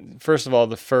mean, first of all,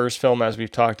 the first film, as we've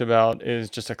talked about, is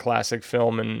just a classic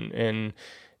film and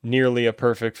nearly a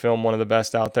perfect film, one of the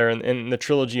best out there. And the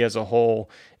trilogy as a whole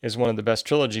is one of the best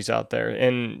trilogies out there.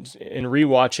 And in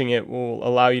rewatching it will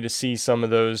allow you to see some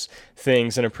of those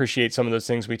things and appreciate some of those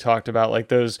things we talked about, like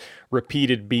those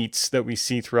repeated beats that we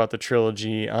see throughout the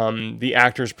trilogy, the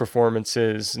actors'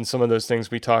 performances, and some of those things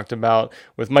we talked about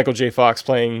with Michael J. Fox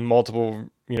playing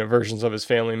multiple, versions of his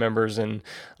family members. And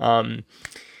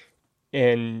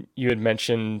you had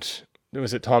mentioned,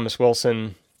 was it Thomas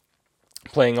Wilson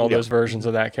playing all those versions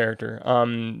of that character,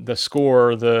 the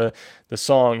score, the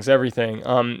songs, everything.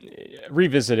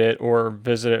 Revisit it or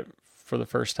visit it for the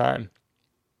first time.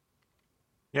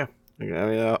 Yeah, I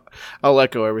mean, I'll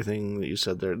echo everything that you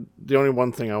said there. The only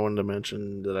one thing I wanted to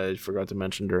mention that I forgot to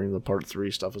mention during the part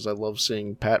 3 stuff is I love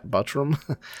seeing Pat Buttram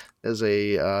as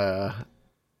a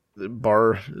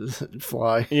bar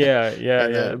fly. Yeah.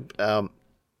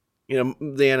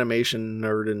 The animation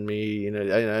nerd in me,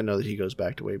 I know that he goes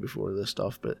back to way before this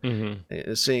stuff, but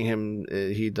seeing him,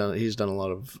 he's done a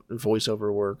lot of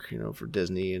voiceover work, for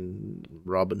Disney, and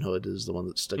Robin Hood is the one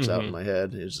that sticks out in my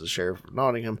head. He's the Sheriff of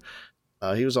Nottingham.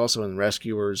 He was also in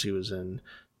Rescuers. He was in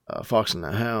Fox and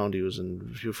the Hound. He was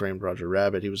in Who Framed Roger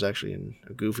Rabbit. He was actually in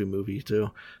a Goofy movie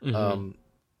too.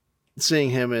 Seeing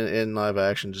him in live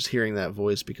action, just hearing that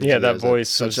voice, because that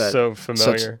voice is so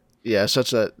familiar.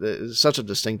 Such a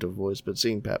distinctive voice, but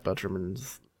seeing Pat Buttram in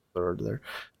third there.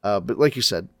 But like you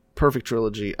said, perfect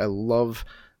trilogy. I love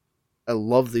I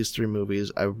love these 3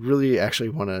 movies. I really actually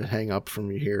want to hang up from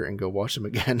here and go watch them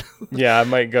again. Yeah, I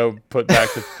might go put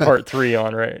back to part 3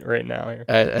 on right now here.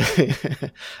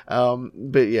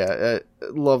 But yeah, I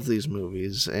love these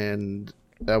movies, and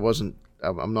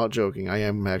I'm not joking. I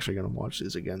am actually going to watch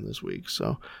these again this week.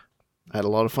 So I had a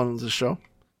lot of fun with the show.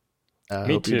 I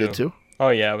hope you did too. Oh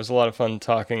yeah, it was a lot of fun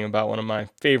talking about one of my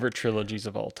favorite trilogies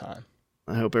of all time.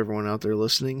 I hope everyone out there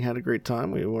listening had a great time.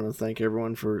 We want to thank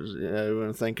everyone we want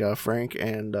to thank Frank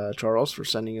and Charles for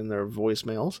sending in their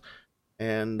voicemails.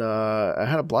 And I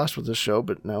had a blast with this show,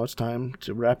 but now it's time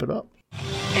to wrap it up.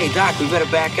 Hey, Doc, we better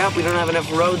back up. We don't have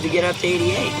enough road to get up to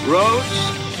 88. Roads?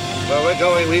 Where we're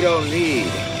going, we don't need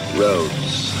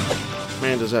roads.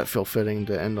 Man, does that feel fitting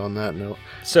to end on that note.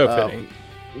 So fitting.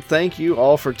 Thank you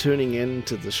all for tuning in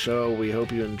to the show. We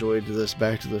hope you enjoyed this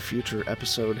Back to the Future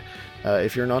episode.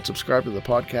 If you're not subscribed to the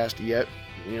podcast yet,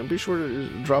 be sure to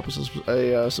drop us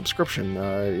a subscription.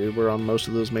 We're on most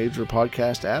of those major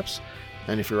podcast apps.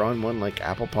 And if you're on one like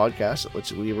Apple Podcasts that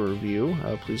lets you leave a review,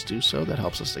 please do so. That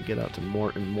helps us to get out to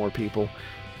more and more people.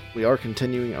 We are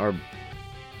continuing our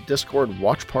Discord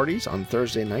watch parties on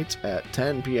Thursday nights at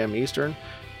 10 p.m. Eastern.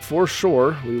 For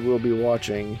sure, we will be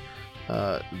watching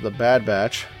The Bad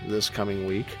Batch this coming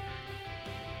week.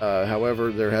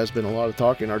 However, there has been a lot of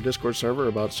talk in our Discord server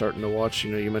about starting to watch,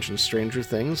 you mentioned Stranger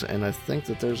Things, and I think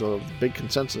that there's a big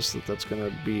consensus that that's going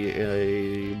to be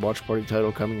a watch party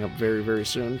title coming up very, very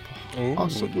soon. Ooh.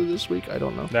 Possibly this week, I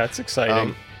don't know. That's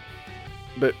exciting.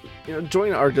 But,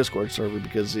 join our Discord server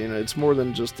because, it's more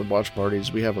than just the watch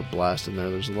parties. We have a blast in there.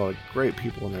 There's a lot of great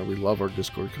people in there. We love our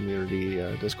Discord community,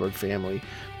 Discord family,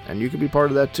 and you can be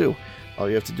part of that too. All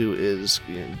you have to do is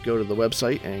go to the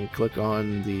website and click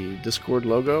on the Discord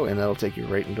logo, and that'll take you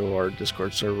right into our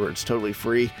Discord server. It's totally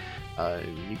free.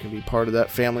 You can be part of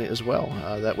that family as well.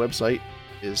 That website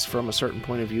is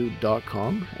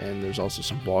FromACertainPointOfView.com, and there's also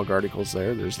some blog articles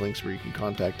there. There's links where you can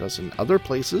contact us in other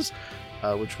places,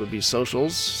 which would be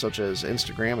socials such as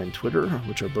Instagram and Twitter,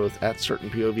 which are both at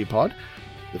CertainPOVPod.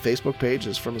 The Facebook page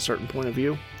is From a Certain Point of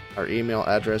View. Our email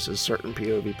address is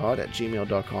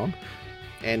certainpovpod@gmail.com.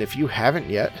 And if you haven't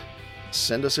yet,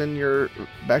 send us in your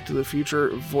Back to the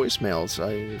Future voicemails.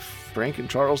 Frank and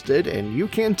Charles did, and you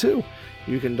can too.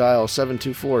 You can dial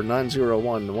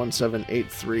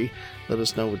 724-901-1783. Let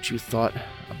us know what you thought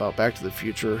about Back to the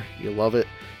Future. You love it.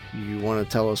 You want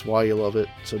to tell us why you love it,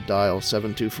 so dial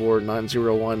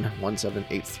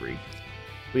 724-901-1783.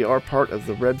 We are part of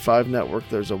the Red 5 Network.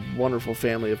 There's a wonderful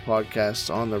family of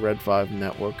podcasts on the Red 5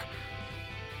 Network.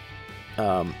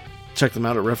 Check them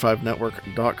out at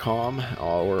red5network.com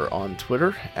or on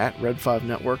Twitter at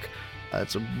Red5Network.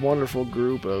 It's a wonderful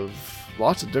group of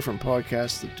lots of different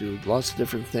podcasts that do lots of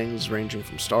different things, ranging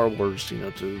from Star Wars, to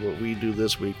what we do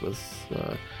this week with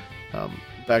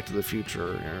Back to the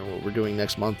Future, or what we're doing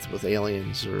next month with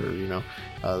Aliens, or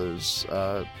there's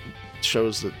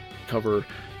shows that cover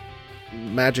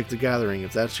Magic the Gathering,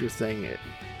 if that's your thing.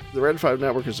 The Red 5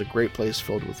 Network is a great place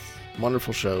filled with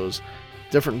wonderful shows,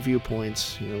 different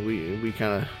viewpoints. We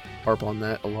kind of harp on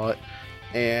that a lot,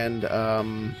 and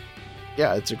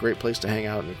it's a great place to hang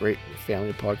out and a great family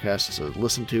of podcasts to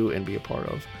listen to and be a part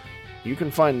of. You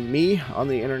can find me on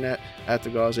the internet at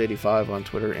TheGauze85 on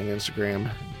Twitter and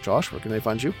Instagram. Josh, where can they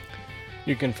find you?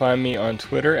 You can find me on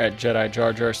Twitter at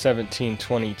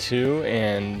JediJarJar1722,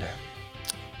 and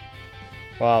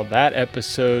wow, that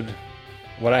episode,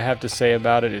 what I have to say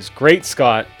about it is great,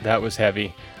 Scott. That was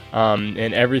heavy.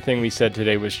 And everything we said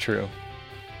today was true.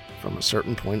 From a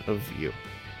Certain Point of View.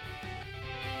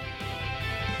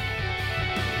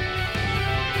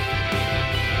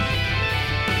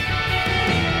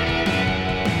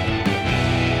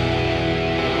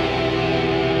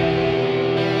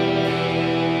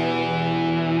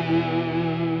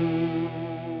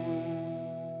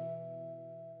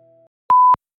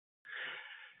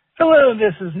 Hello,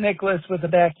 this is Nicholas with the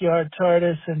Backyard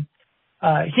TARDIS, and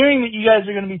hearing that you guys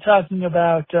are going to be talking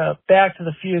about Back to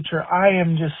the Future, I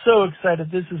am just so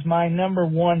excited. This is my number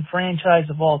one franchise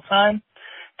of all time.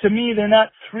 To me, they're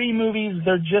not 3 movies,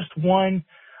 they're just one.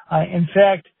 In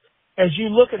fact, as you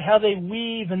look at how they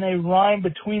weave and they rhyme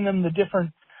between them, the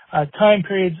different time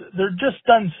periods, they're just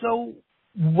done so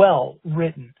well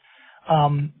written.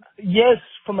 Yes,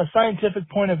 from a scientific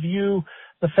point of view,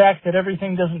 the fact that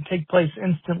everything doesn't take place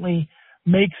instantly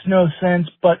makes no sense,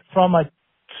 but from a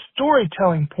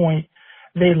storytelling point,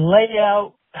 they lay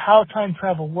out how time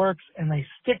travel works and they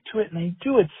stick to it and they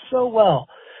do it so well.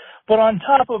 But on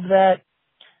top of that,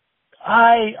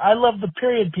 I love the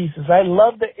period pieces. I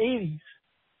love the 80s.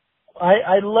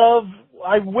 I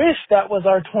wish that was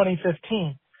our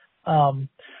 2015.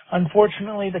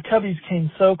 Unfortunately, the Cubbies came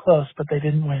so close, but they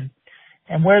didn't win.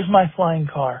 and where's my flying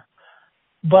car?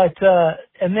 But,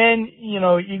 and then, you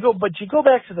go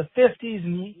back to the 50s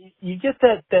and you get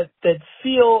that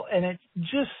feel, and it's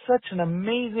just such an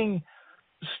amazing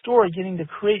story getting to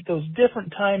create those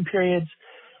different time periods,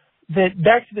 that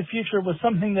Back to the Future was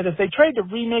something that if they tried to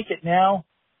remake it now,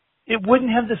 it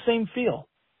wouldn't have the same feel.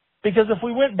 Because if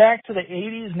we went back to the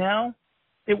 80s now,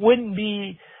 it wouldn't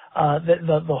be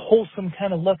the wholesome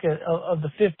kind of look of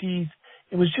the 50s.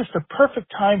 It was just a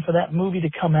perfect time for that movie to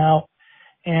come out.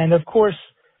 And of course,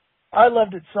 I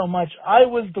loved it so much. I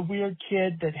was the weird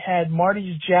kid that had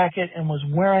Marty's jacket and was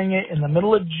wearing it in the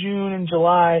middle of June and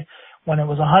July when it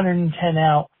was 110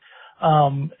 out,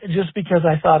 just because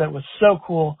I thought it was so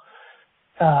cool.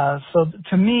 So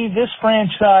to me, this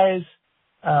franchise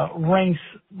ranks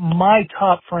my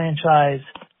top franchise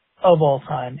of all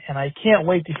time, and I can't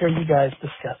wait to hear you guys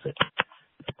discuss it.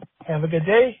 Have a good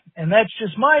day, and that's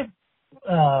just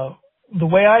the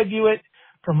way I view it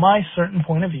from my certain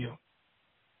point of view.